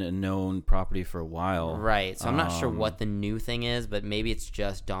been a known property for a while. Right, so I'm not sure what the new thing is, but maybe it's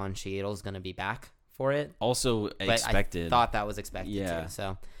just Don Cheadle's going to be back for it. Also expected. I thought that was expected too.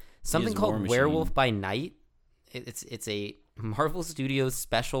 So something called Werewolf by Night. It's a Marvel Studios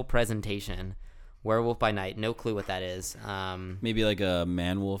special presentation. Werewolf by Night. No clue what that is. Maybe like a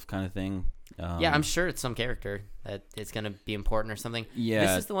man-wolf kind of thing. Yeah, I'm sure it's some character that it's going to be important or something. Yeah.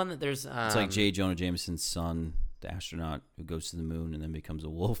 This is the one that there's... it's like J. Jonah Jameson's son, the astronaut who goes to the moon and then becomes a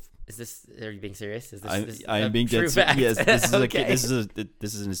wolf. Is this... Are you being serious? Is this I am being dead serious. Yes, this is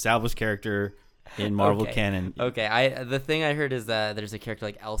this is an established character in Marvel Okay. canon. Okay, the thing I heard is that there's a character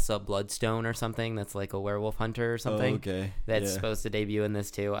like Elsa Bloodstone or something that's like a werewolf hunter or something Okay. that's yeah. supposed to debut in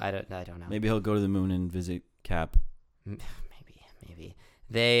this too. I don't know. Maybe he'll go to the moon and visit Cap. Maybe.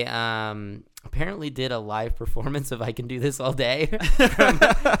 They apparently did a live performance of I Can Do This All Day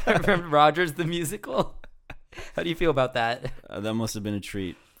from Rogers the Musical. How do you feel about that? That must have been a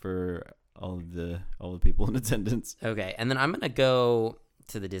treat for all the people in attendance. Okay, and then I'm going to go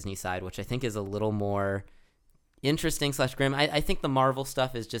to the Disney side, which I think is a little more interesting / grim. I think the Marvel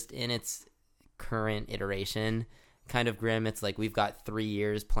stuff is just in its current iteration kind of grim. It's like we've got 3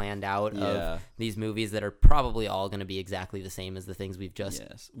 years planned out of these movies that are probably all going to be exactly the same as the things we've just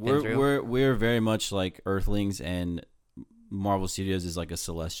been through. We're very much like Earthlings, and Marvel Studios is like a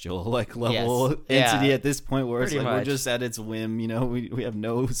celestial like level entity at this point, where it's Pretty like much. we're just at its whim. We have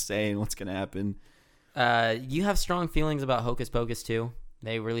no say in what's gonna happen. You have strong feelings about Hocus Pocus too.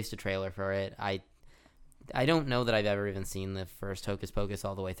 They released a trailer for it. I don't know that I've ever even seen the first Hocus Pocus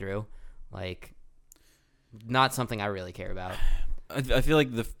all the way through. Like, not something I really care about. I feel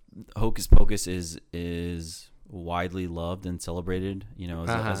like the Hocus Pocus is widely loved and celebrated.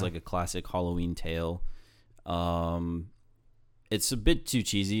 As like a classic Halloween tale. It's a bit too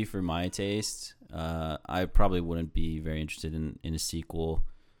cheesy for my taste. I probably wouldn't be very interested in a sequel.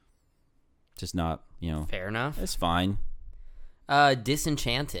 Just not, Fair enough. it's fine.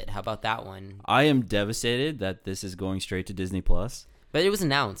 Disenchanted. How about that one? I am devastated that this is going straight to Disney Plus. But it was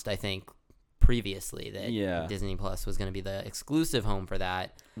announced, I think, previously that Yeah. Disney Plus was going to be the exclusive home for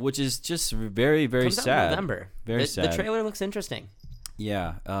that. Which is just very, very Comes out in sad. November. Very The sad. trailer looks interesting.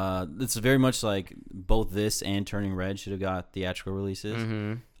 Yeah, it's very much like both this and Turning Red should have got theatrical releases.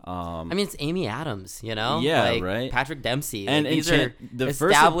 Mm-hmm. Um, I mean, it's Amy Adams, Yeah, Like, right. Patrick Dempsey. And Like, these Enchant- are the first-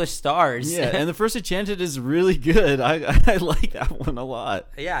 established stars. yeah, and the first Enchanted is really good. I like that one a lot.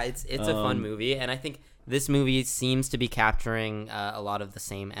 Yeah, it's a fun movie, and I think this movie seems to be capturing a lot of the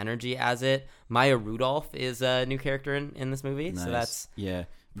same energy as it. Maya Rudolph is a new character in this movie, Nice. so that's yeah,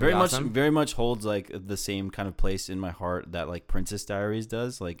 pretty awesome. very much holds like the same kind of place in my heart that like Princess Diaries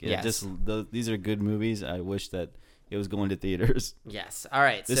does. Like, Yes. these are good movies. I wish that it was going to theaters. yes. All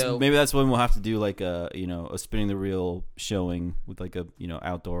right, so Maybe that's when we'll have to do like a spinning the reel showing with like a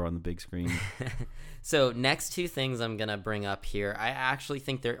outdoor on the big screen. So next two things I'm gonna bring up here, I actually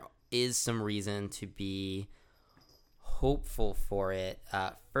think there is some reason to be hopeful for it.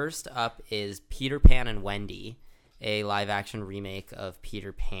 First up is Peter Pan and Wendy, a live-action remake of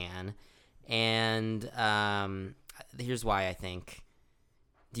Peter Pan, and here's why I think.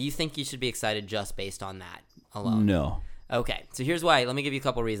 Do you think you should be excited just based on that alone? No. Okay, so here's why. Let me give you a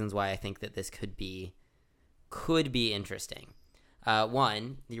couple reasons why I think that this could be interesting.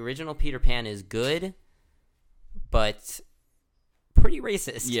 One, the original Peter Pan is good, but pretty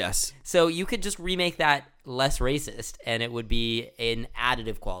racist. Yes. So you could just remake that less racist, and it would be an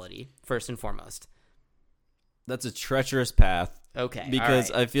additive quality, first and foremost. That's a treacherous path. Okay,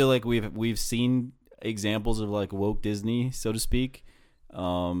 Because all right. I feel like we've seen examples of like woke Disney, so to speak,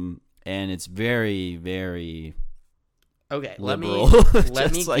 and it's very, very Okay, liberal.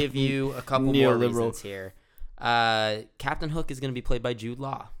 let me Just like give you a couple more neoliberal. reasons here. Captain Hook is going to be played by Jude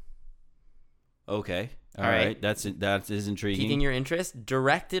Law. okay. All All right. right. That is intriguing. Piquing your interest.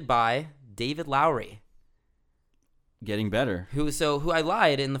 Directed by David Lowery, Getting better. who I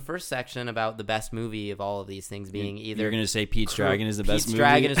lied in the first section about the best movie of all of these things being either. You're gonna say Pete's Dragon is the best Pete's movie.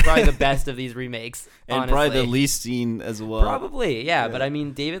 Dragon is probably the best of these remakes, and honestly. probably the least seen as well. Probably, yeah. Yeah. But I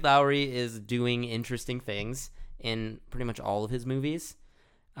mean, David Lowery is doing interesting things in pretty much all of his movies.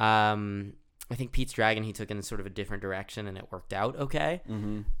 I think Pete's Dragon he took in sort of a different direction, and it worked out okay.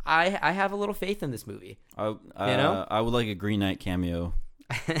 Mm-hmm. I have a little faith in this movie. I would like a Green Knight cameo.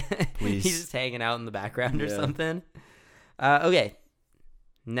 Please. He's just hanging out in the background or Yeah. something. Okay,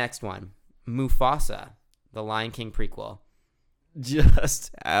 next one, Mufasa, the Lion King prequel,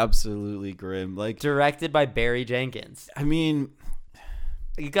 Just absolutely grim. Like, directed by Barry Jenkins. I mean,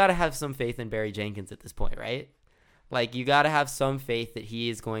 You got to have some faith in Barry Jenkins at this point, right? Like, you got to have some faith that he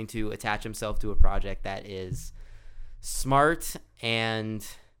is going to attach himself to a project that is smart and,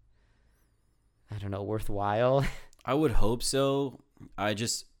 I don't know, worthwhile. I would hope so. I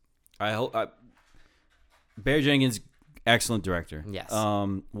hope Barry Jenkins, excellent director. Yes.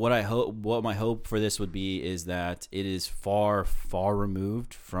 What my hope for this would be is that it is far, far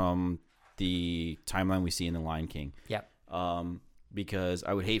removed from the timeline we see in The Lion King. Yep. Because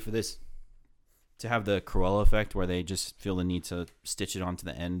I would hate for this to have the Cruella effect where they just feel the need to stitch it onto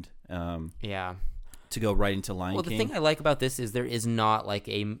the end. Yeah. To go right into Lion Well, King. the thing I like about this is there is not like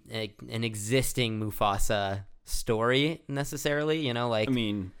an existing Mufasa story necessarily. You know, like I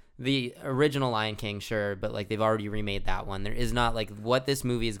mean, The original Lion King, sure, but like they've already remade that one. There is not like what this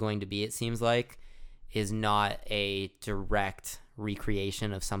movie is going to be, it seems like, is not a direct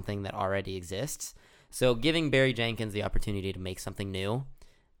recreation of something that already exists. So giving Barry Jenkins the opportunity to make something new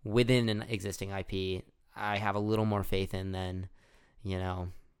within an existing IP, I have a little more faith in than, you know,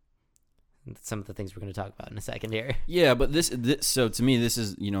 some of the things we're going to talk about in a second here. Yeah, but this so to me, this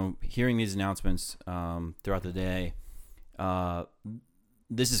is, you know, hearing these announcements throughout the day,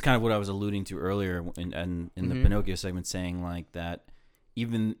 this is kind of what I was alluding to earlier in the Pinocchio segment, saying like that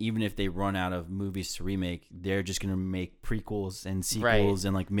even if they run out of movies to remake, they're just going to make prequels and sequels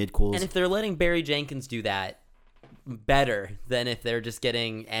and like midquels. And if they're letting Barry Jenkins do that better than if they're just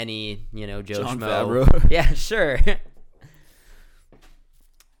getting any, you know, Joe Jon Schmo. Favreau. Yeah, sure.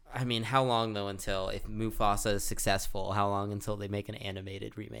 I mean, how long though until, if Mufasa is successful, how long until they make an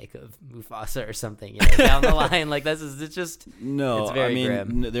animated remake of Mufasa or something, you know, down the line? Like it's just no. It's very I mean,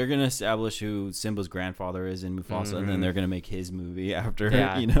 grim. they're gonna establish who Simba's grandfather is in Mufasa, and then they're gonna make his movie after.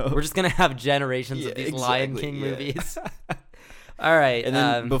 Yeah, you know, we're just gonna have generations of these Lion King movies. All right, and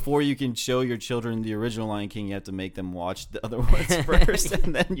then before you can show your children the original Lion King, you have to make them watch the other ones first,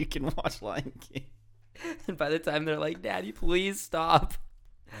 and then you can watch Lion King. And by the time they're like, "Daddy, please stop."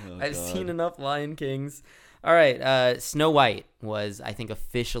 Oh, I've God. seen enough Lion Kings. All right, Snow White was, I think,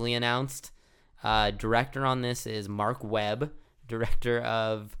 officially announced. Director on this is Mark Webb, director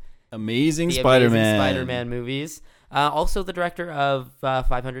of Amazing the Spider-Man. Amazing Spider-Man movies. Also the director of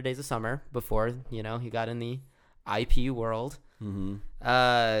 500 Days of Summer before, you know, he got in the IP world. Mm-hmm.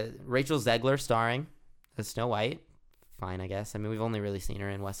 Rachel Zegler starring as Snow White. Fine, I guess. I mean, we've only really seen her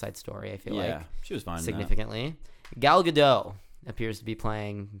in West Side Story, I feel like. She was fine in that. Significantly. Gal Gadot appears to be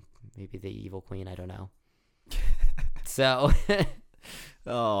playing maybe the evil queen. I don't know. So,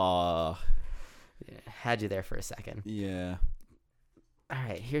 Oh, had you there for a second. yeah. All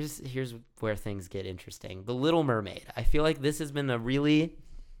right, here's where things get interesting. The Little Mermaid. I feel like this has been a really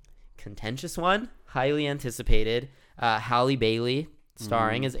contentious one, highly anticipated. Halle Bailey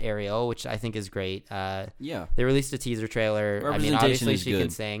starring as Ariel, which I think is great. Yeah. They released a teaser trailer. I mean, Representation obviously is she can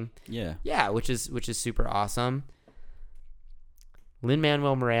good. sing. Yeah. Yeah, which is super awesome.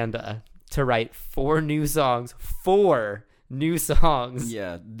 Lin-Manuel Miranda to write 4 new songs. 4 new songs.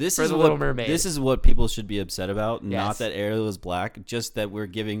 Yeah, this For is The what Little Mermaid. this is what people should be upset about. Yes. Not that Ariel is black, just that we're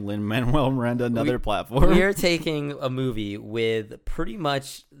giving Lin-Manuel Miranda another platform. We are taking a movie with pretty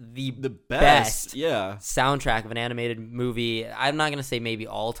much the best. Yeah, soundtrack of an animated movie. I'm not gonna say maybe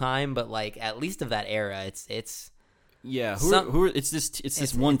all time, but like at least of that era. It's yeah. Some- Who are, it's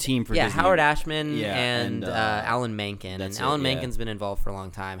this one team for yeah, Disney. Howard Ashman Yeah, and and, Alan Menken. And that's it, Alan yeah. Menken's been involved for a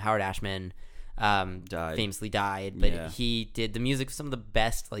long time. Howard Ashman Died. famously died, but Yeah. he did the music for some of the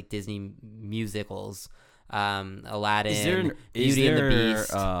best like Disney musicals. Aladdin, Beauty and the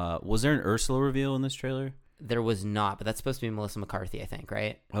Beast. Was there an Ursula reveal in this trailer? There was not, but that's supposed to be Melissa McCarthy, I think,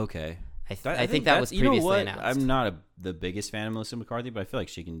 right? Okay. I think that was you know previously what? announced. I'm not the biggest fan of Melissa McCarthy, but I feel like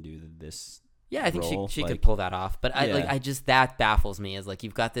she can do this. Yeah, I think role, she could like- pull that off. But Yeah. I just that baffles me is like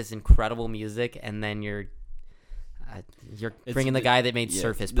you've got this incredible music and then you're bringing the guy that made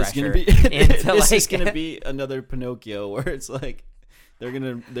Surface this Pressure is gonna be, into this like is gonna be another Pinocchio where it's like they're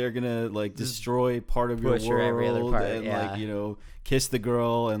gonna like destroy part of your Butcher every other world part, and yeah. like, you know, Kiss the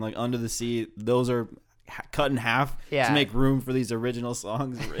Girl and like Under the Sea. Those are cut in half Yeah. to make room for these original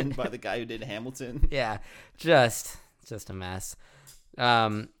songs written by the guy who did Hamilton. yeah, just a mess.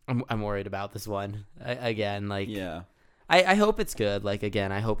 I'm worried about this one again. Like Yeah. I hope it's good. Like,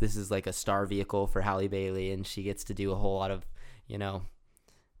 again, I hope this is like a star vehicle for Halle Bailey and she gets to do a whole lot of, you know,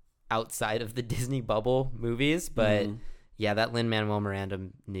 outside of the Disney bubble movies. But yeah, that Lin-Manuel Miranda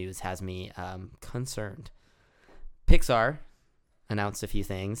news has me concerned. Pixar announced a few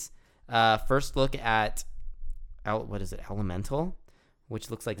things. First look at, what is it, Elemental? Which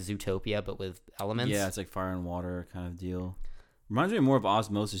looks like Zootopia, but with elements. Yeah, it's like fire and water kind of deal. Reminds me more of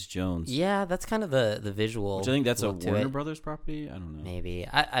Osmosis Jones. Yeah, that's kind of the visual. Which I think that's a look to Warner it. Brothers property. I don't know. Maybe.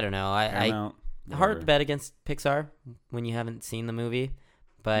 I don't know. Paramount, Hard whatever. to bet against Pixar when you haven't seen the movie.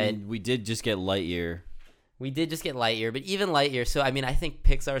 But I mean, we did just get Lightyear. we did just get Lightyear. But even Lightyear, so I mean, I think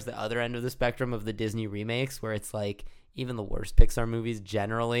Pixar's the other end of the spectrum of the Disney remakes, where it's like even the worst Pixar movies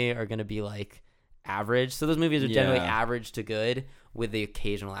generally are going to be like average. So those movies are generally Yeah. average to good, with the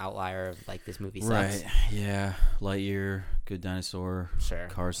occasional outlier of like this movie sucks. Right. Yeah. Lightyear, Good Dinosaur. Sure.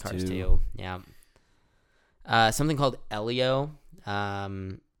 Cars 2. 2. Yeah. Something called Elio,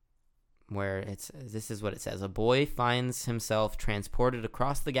 where this is what it says. A boy finds himself transported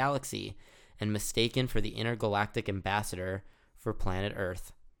across the galaxy and mistaken for the intergalactic ambassador for planet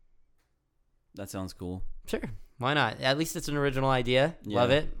Earth. That sounds cool. Sure. Why not? At least it's an original idea. Yeah. Love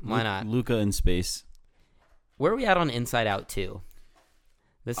it. Why not? Luca in space. Where are we at on Inside Out 2?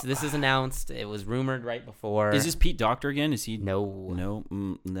 This is announced. It was rumored right before. Is this Pete Docter again? Is he? No.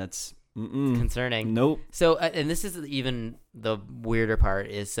 No. That's Concerning. Nope. So, and this is even the weirder part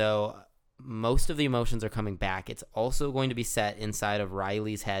is most of the emotions are coming back. It's also going to be set inside of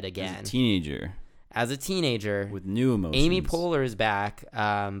Riley's head again. As a teenager with new emotions. Amy Poehler is back.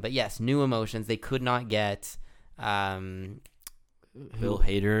 But yes, new emotions. They could not get Bill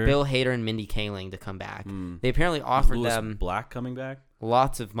Hader and Mindy Kaling to come back. They apparently offered Louis them Black coming back.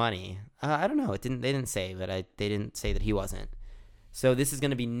 lots of money. I don't know. They didn't say, but they didn't say that he wasn't. So this is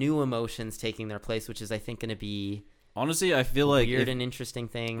going to be new emotions taking their place, which is I think going to be honestly, I feel like weird and interesting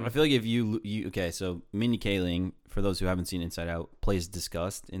thing. I feel like if you okay, so Mindy Kaling, for those who haven't seen Inside Out, plays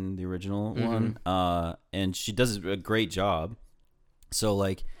Disgust in the original one, and she does a great job. So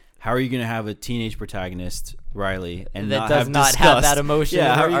like, how are you going to have a teenage protagonist, Riley, and that not does have not disgust? have that emotion in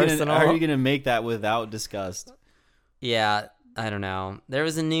her arsenal? How are you going to make that without disgust? Yeah, I don't know. There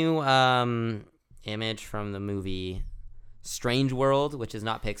was a new image from the movie Strange World, which is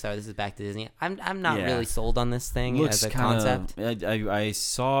not Pixar. This is back to Disney. I'm not really sold on this thing as a concept. I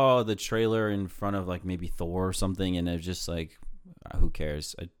saw the trailer in front of like maybe Thor or something, and it was just like, who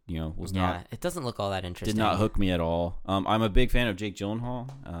cares? It doesn't look all that interesting. Did not hook me at all. I'm a big fan of Jake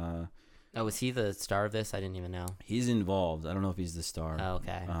Gyllenhaal. Oh, was he the star of this? I didn't even know. He's involved. I don't know if he's the star. Oh,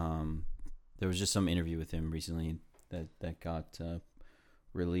 okay. There was just some interview with him recently that got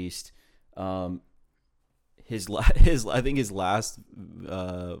released. His I think his last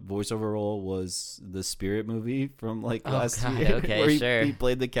voiceover role was the Spirit movie from like last year. Okay, where sure. He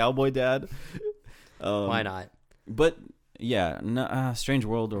played the cowboy dad. Why not? But yeah, Strange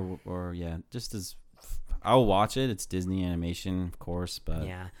World or yeah, just as I'll watch it. It's Disney animation, of course, but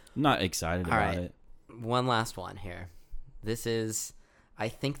yeah, I'm not excited about it. One last one here. This is, I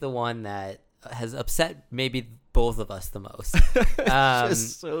think, the one that has upset maybe both of us the most.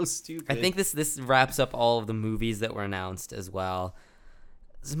 Just so stupid. I think this wraps up all of the movies that were announced as well.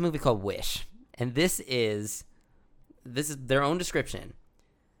 This is a movie called Wish, and this is their own description.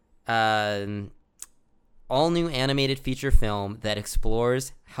 All new animated feature film that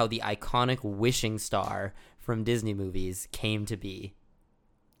explores how the iconic wishing star from Disney movies came to be.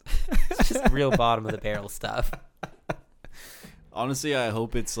 It's just real bottom of the barrel stuff. Honestly, I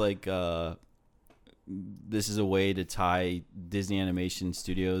hope it's like this is a way to tie Disney Animation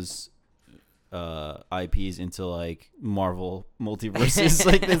Studios IPs into like Marvel multiverses.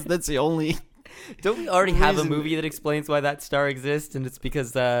 Like that's the only. Don't we already have a movie that explains why that star exists? And it's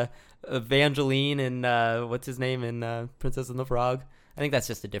because Evangeline and what's his name in Princess and the Frog. I think that's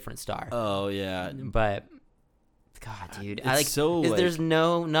just a different star. Oh yeah, but God, dude, there's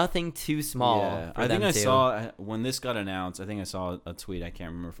nothing too small. Yeah, for I think them I to. saw when this got announced. I think I saw a tweet. I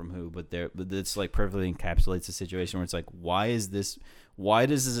can't remember from who, but it's like perfectly encapsulates the situation where it's like, why does this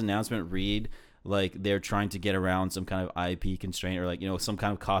announcement read like they're trying to get around some kind of IP constraint or like some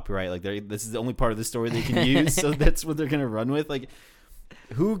kind of copyright? Like this is the only part of the story they can use, so that's what they're gonna run with. Like,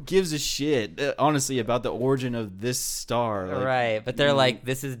 who gives a shit, honestly, about the origin of this star? Like, right, but they're like,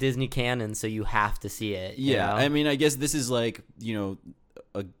 this is Disney canon, so you have to see it. Yeah, I mean, I guess this is like,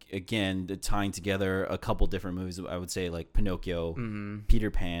 again, tying together a couple different movies. I would say like Pinocchio,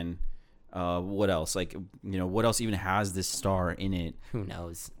 Peter Pan. What else? Like, what else even has this star in it? Who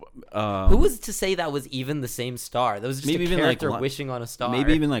knows? Who was to say that was even the same star? That was just maybe a character wishing on a star.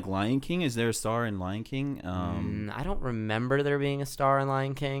 Maybe even like Lion King. Is there a star in Lion King? I don't remember there being a star in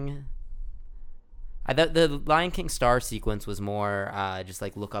Lion King. The Lion King star sequence was more just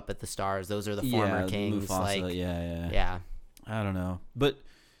like look up at the stars. Those are the former kings. Mufasa, like, yeah. I don't know, but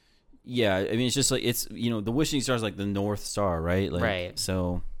yeah, I mean, it's just like it's the wishing star is like the North Star, right? Like, right.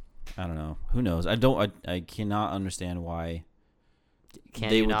 So I don't know. Who knows? I cannot understand why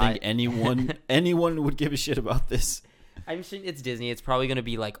think anyone would give a shit about this. I'm sure it's Disney. It's probably going to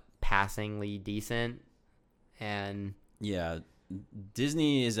be like passingly decent. And yeah,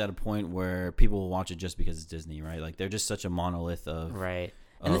 Disney is at a point where people will watch it just because it's Disney, right? Like they're just such a monolith of right.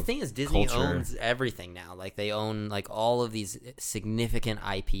 And the thing is, Disney culture. owns everything now. Like they own like all of these significant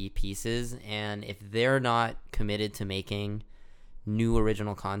IP pieces, and if they're not committed to making new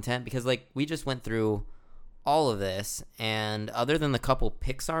original content, because like we just went through all of this, and other than the couple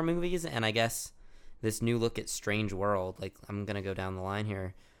Pixar movies, and I guess this new look at Strange World, like I'm gonna go down the line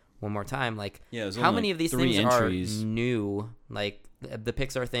here one more time. Like, how many of these things entries are new? Like the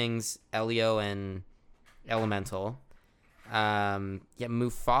Pixar things, Elio and Elemental.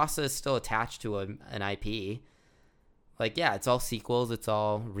 Mufasa is still attached to an IP. Like, yeah, it's all sequels, it's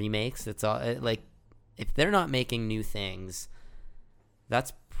all remakes, it's all like if they're not making new things,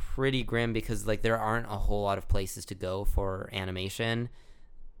 that's pretty grim, because like there aren't a whole lot of places to go for animation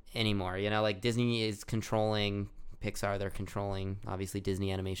anymore. You know, like Disney is controlling Pixar, they're controlling obviously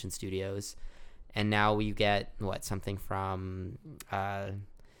Disney Animation Studios, and now we get something from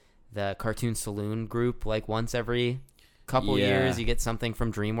the Cartoon Saloon group like once every couple years. You get something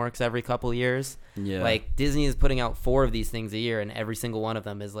from DreamWorks every couple years. Like Disney is putting out 4 of these things a year, and every single one of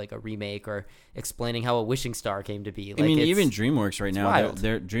them is like a remake or explaining how a wishing star came to be. Like, I mean, even DreamWorks right now,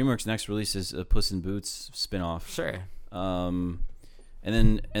 their DreamWorks next release is a Puss in Boots spinoff. Sure.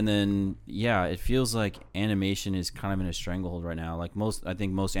 And then yeah, it feels like animation is kind of in a stranglehold right now. Like I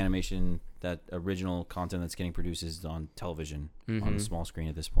think most animation, that original content that's getting produced is on television, on the small screen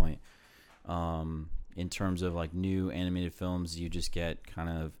at this point. In terms of like new animated films, you just get kind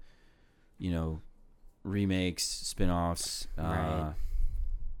of, remakes, spin-offs, right.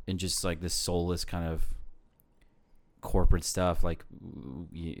 And just like this soulless kind of corporate stuff. Like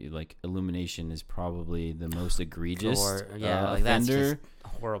Illumination is probably the most egregious like offender. that's just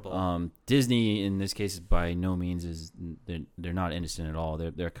horrible. Disney in this case by no means is they're not innocent at all.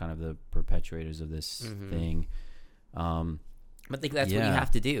 They're kind of the perpetuators of this thing. But that's what you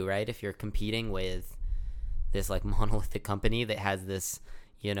have to do, right? If you're competing with this like monolithic company that has this,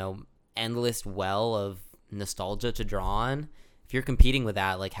 endless well of nostalgia to draw on, if you're competing with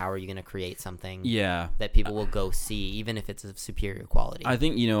that, like how are you going to create something that people will go see, even if it's of superior quality? I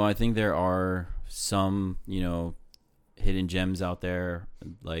think, there are some, hidden gems out there,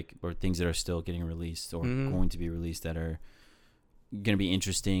 like, or things that are still getting released or going to be released that are going to be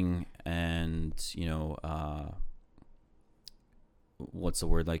interesting and, what's the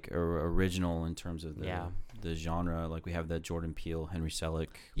word, like original in terms of the genre. Like we have that Jordan Peele, Henry Selick.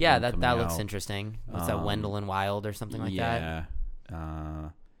 That looks interesting. What's that, Wendell and Wild or something like that?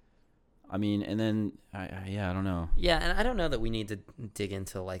 I mean, and then I don't know. Yeah, and I don't know that we need to dig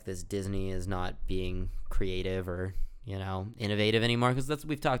into like this Disney is not being creative or innovative anymore, because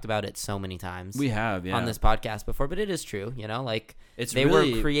we've talked about it so many times. We have, on this podcast before, but it is true. Like they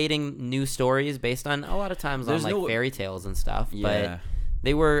were creating new stories based on a lot of times on like fairy tales and stuff, but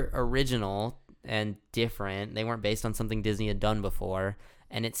they were original and different. They weren't based on something Disney had done before,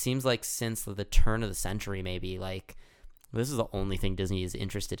 and it seems like since the turn of the century, maybe like this is the only thing Disney is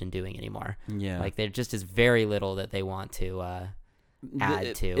interested in doing anymore. Like there just is very little that they want to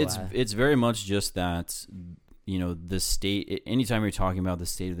add to. It's very much just that. The state, anytime you're talking about the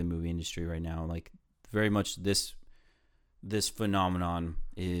state of the movie industry right now, like very much this phenomenon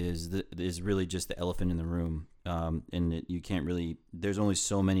is really just the elephant in the room. And you can't really, there's only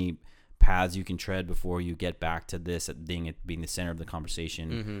so many paths you can tread before you get back to this being the center of the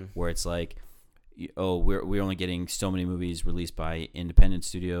conversation, where it's like, we're only getting so many movies released by independent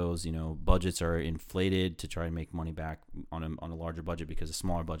studios. Budgets are inflated to try and make money back on a larger budget, because a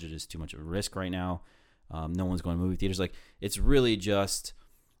smaller budget is too much of a risk right now. No one's going to movie theaters. Like it's really just,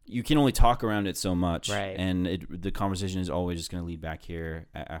 you can only talk around it so much, right? And the conversation is always just going to lead back here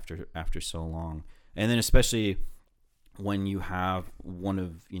after so long. And then especially when you have one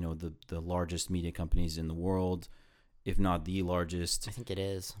of the largest media companies in the world, if not the largest, I think it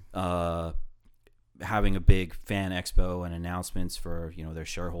is, having a big fan expo and announcements for their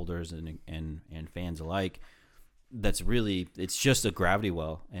shareholders and fans alike. That's really, it's just a gravity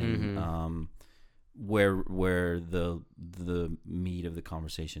well, and where the meat of the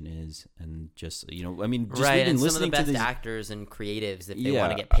conversation is, and just I mean, just right, and listening some of the best to these actors and creatives, if they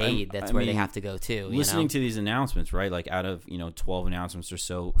want to get paid, that's where they have to go too. Listening to these announcements, right? Like out of 12 announcements or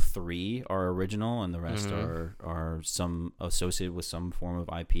so, 3 are original, and the rest are some associated with some form of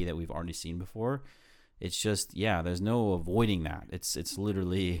IP that we've already seen before. It's just there's no avoiding that. It's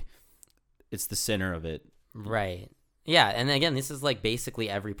literally, it's the center of it, right? Yeah, and again, this is like basically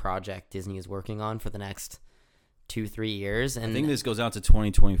every project Disney is working on for the next 2-3 years. And I think this goes out to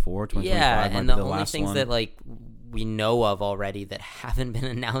 2024, 2025. Yeah, and the only last things one that like we know of already that haven't been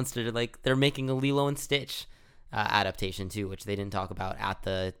announced are like they're making a Lilo and Stitch adaptation too, which they didn't talk about at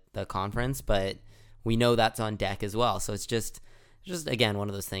the conference, but we know that's on deck as well. So it's just again one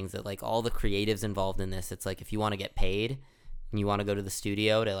of those things that like all the creatives involved in this, it's like if you want to get paid and you want to go to the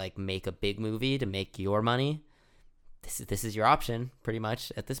studio to like make a big movie to make your money, this is your option pretty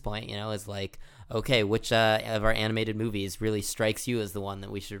much at this point. Is like, okay, which of our animated movies really strikes you as the one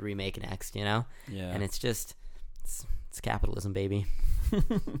that we should remake next? And it's just it's capitalism, baby.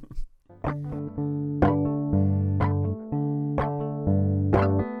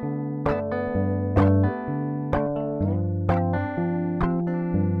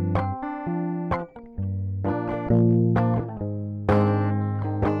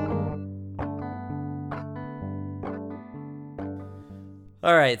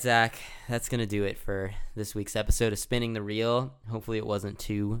 All right, Zach, that's going to do it for this week's episode of Spinning the Reel. Hopefully it wasn't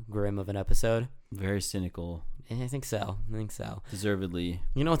too grim of an episode. Very cynical. I think so. Deservedly.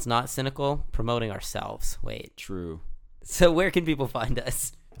 You know what's not cynical? Promoting ourselves. Wait. True. So where can people find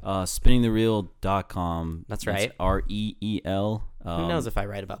us? Spinningthereel.com. That's right. REEL. Who knows if I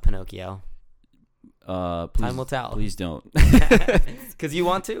write about Pinocchio? Please, Time will tell. Please don't. Because you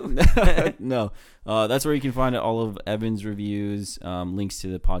want to? No. That's where you can find all of Evan's reviews, links to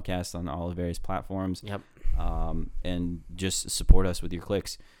the podcast on all the various platforms. Yep. And just support us with your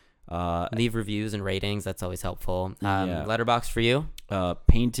clicks. Leave reviews and ratings. That's always helpful. Yeah. Letterbox for you?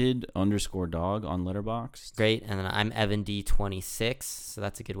 Painted_dog on Letterboxd. Great. And then I'm Evan D26. So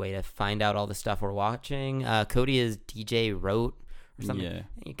that's a good way to find out all the stuff we're watching. Cody is DJ Wrote or something. Yeah.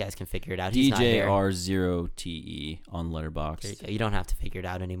 You guys can figure it out. He's not here. DJR0TE on Letterboxd. You don't have to figure it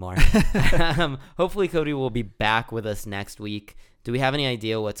out anymore. Hopefully Cody will be back with us next week. Do we have any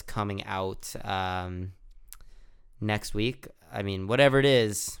idea what's coming out next week? I mean, whatever it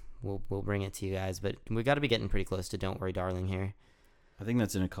is, we'll bring it to you guys. But we got to be getting pretty close to Don't Worry, Darling here. I think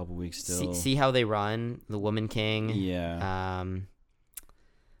that's in a couple weeks still. See how they run The Woman King. Yeah.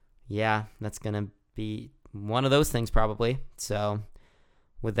 Yeah, that's gonna be one of those things probably. So,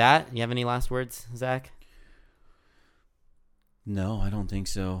 with that, you have any last words, Zach? No, I don't think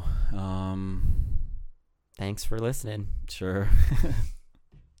so. Thanks for listening. Sure.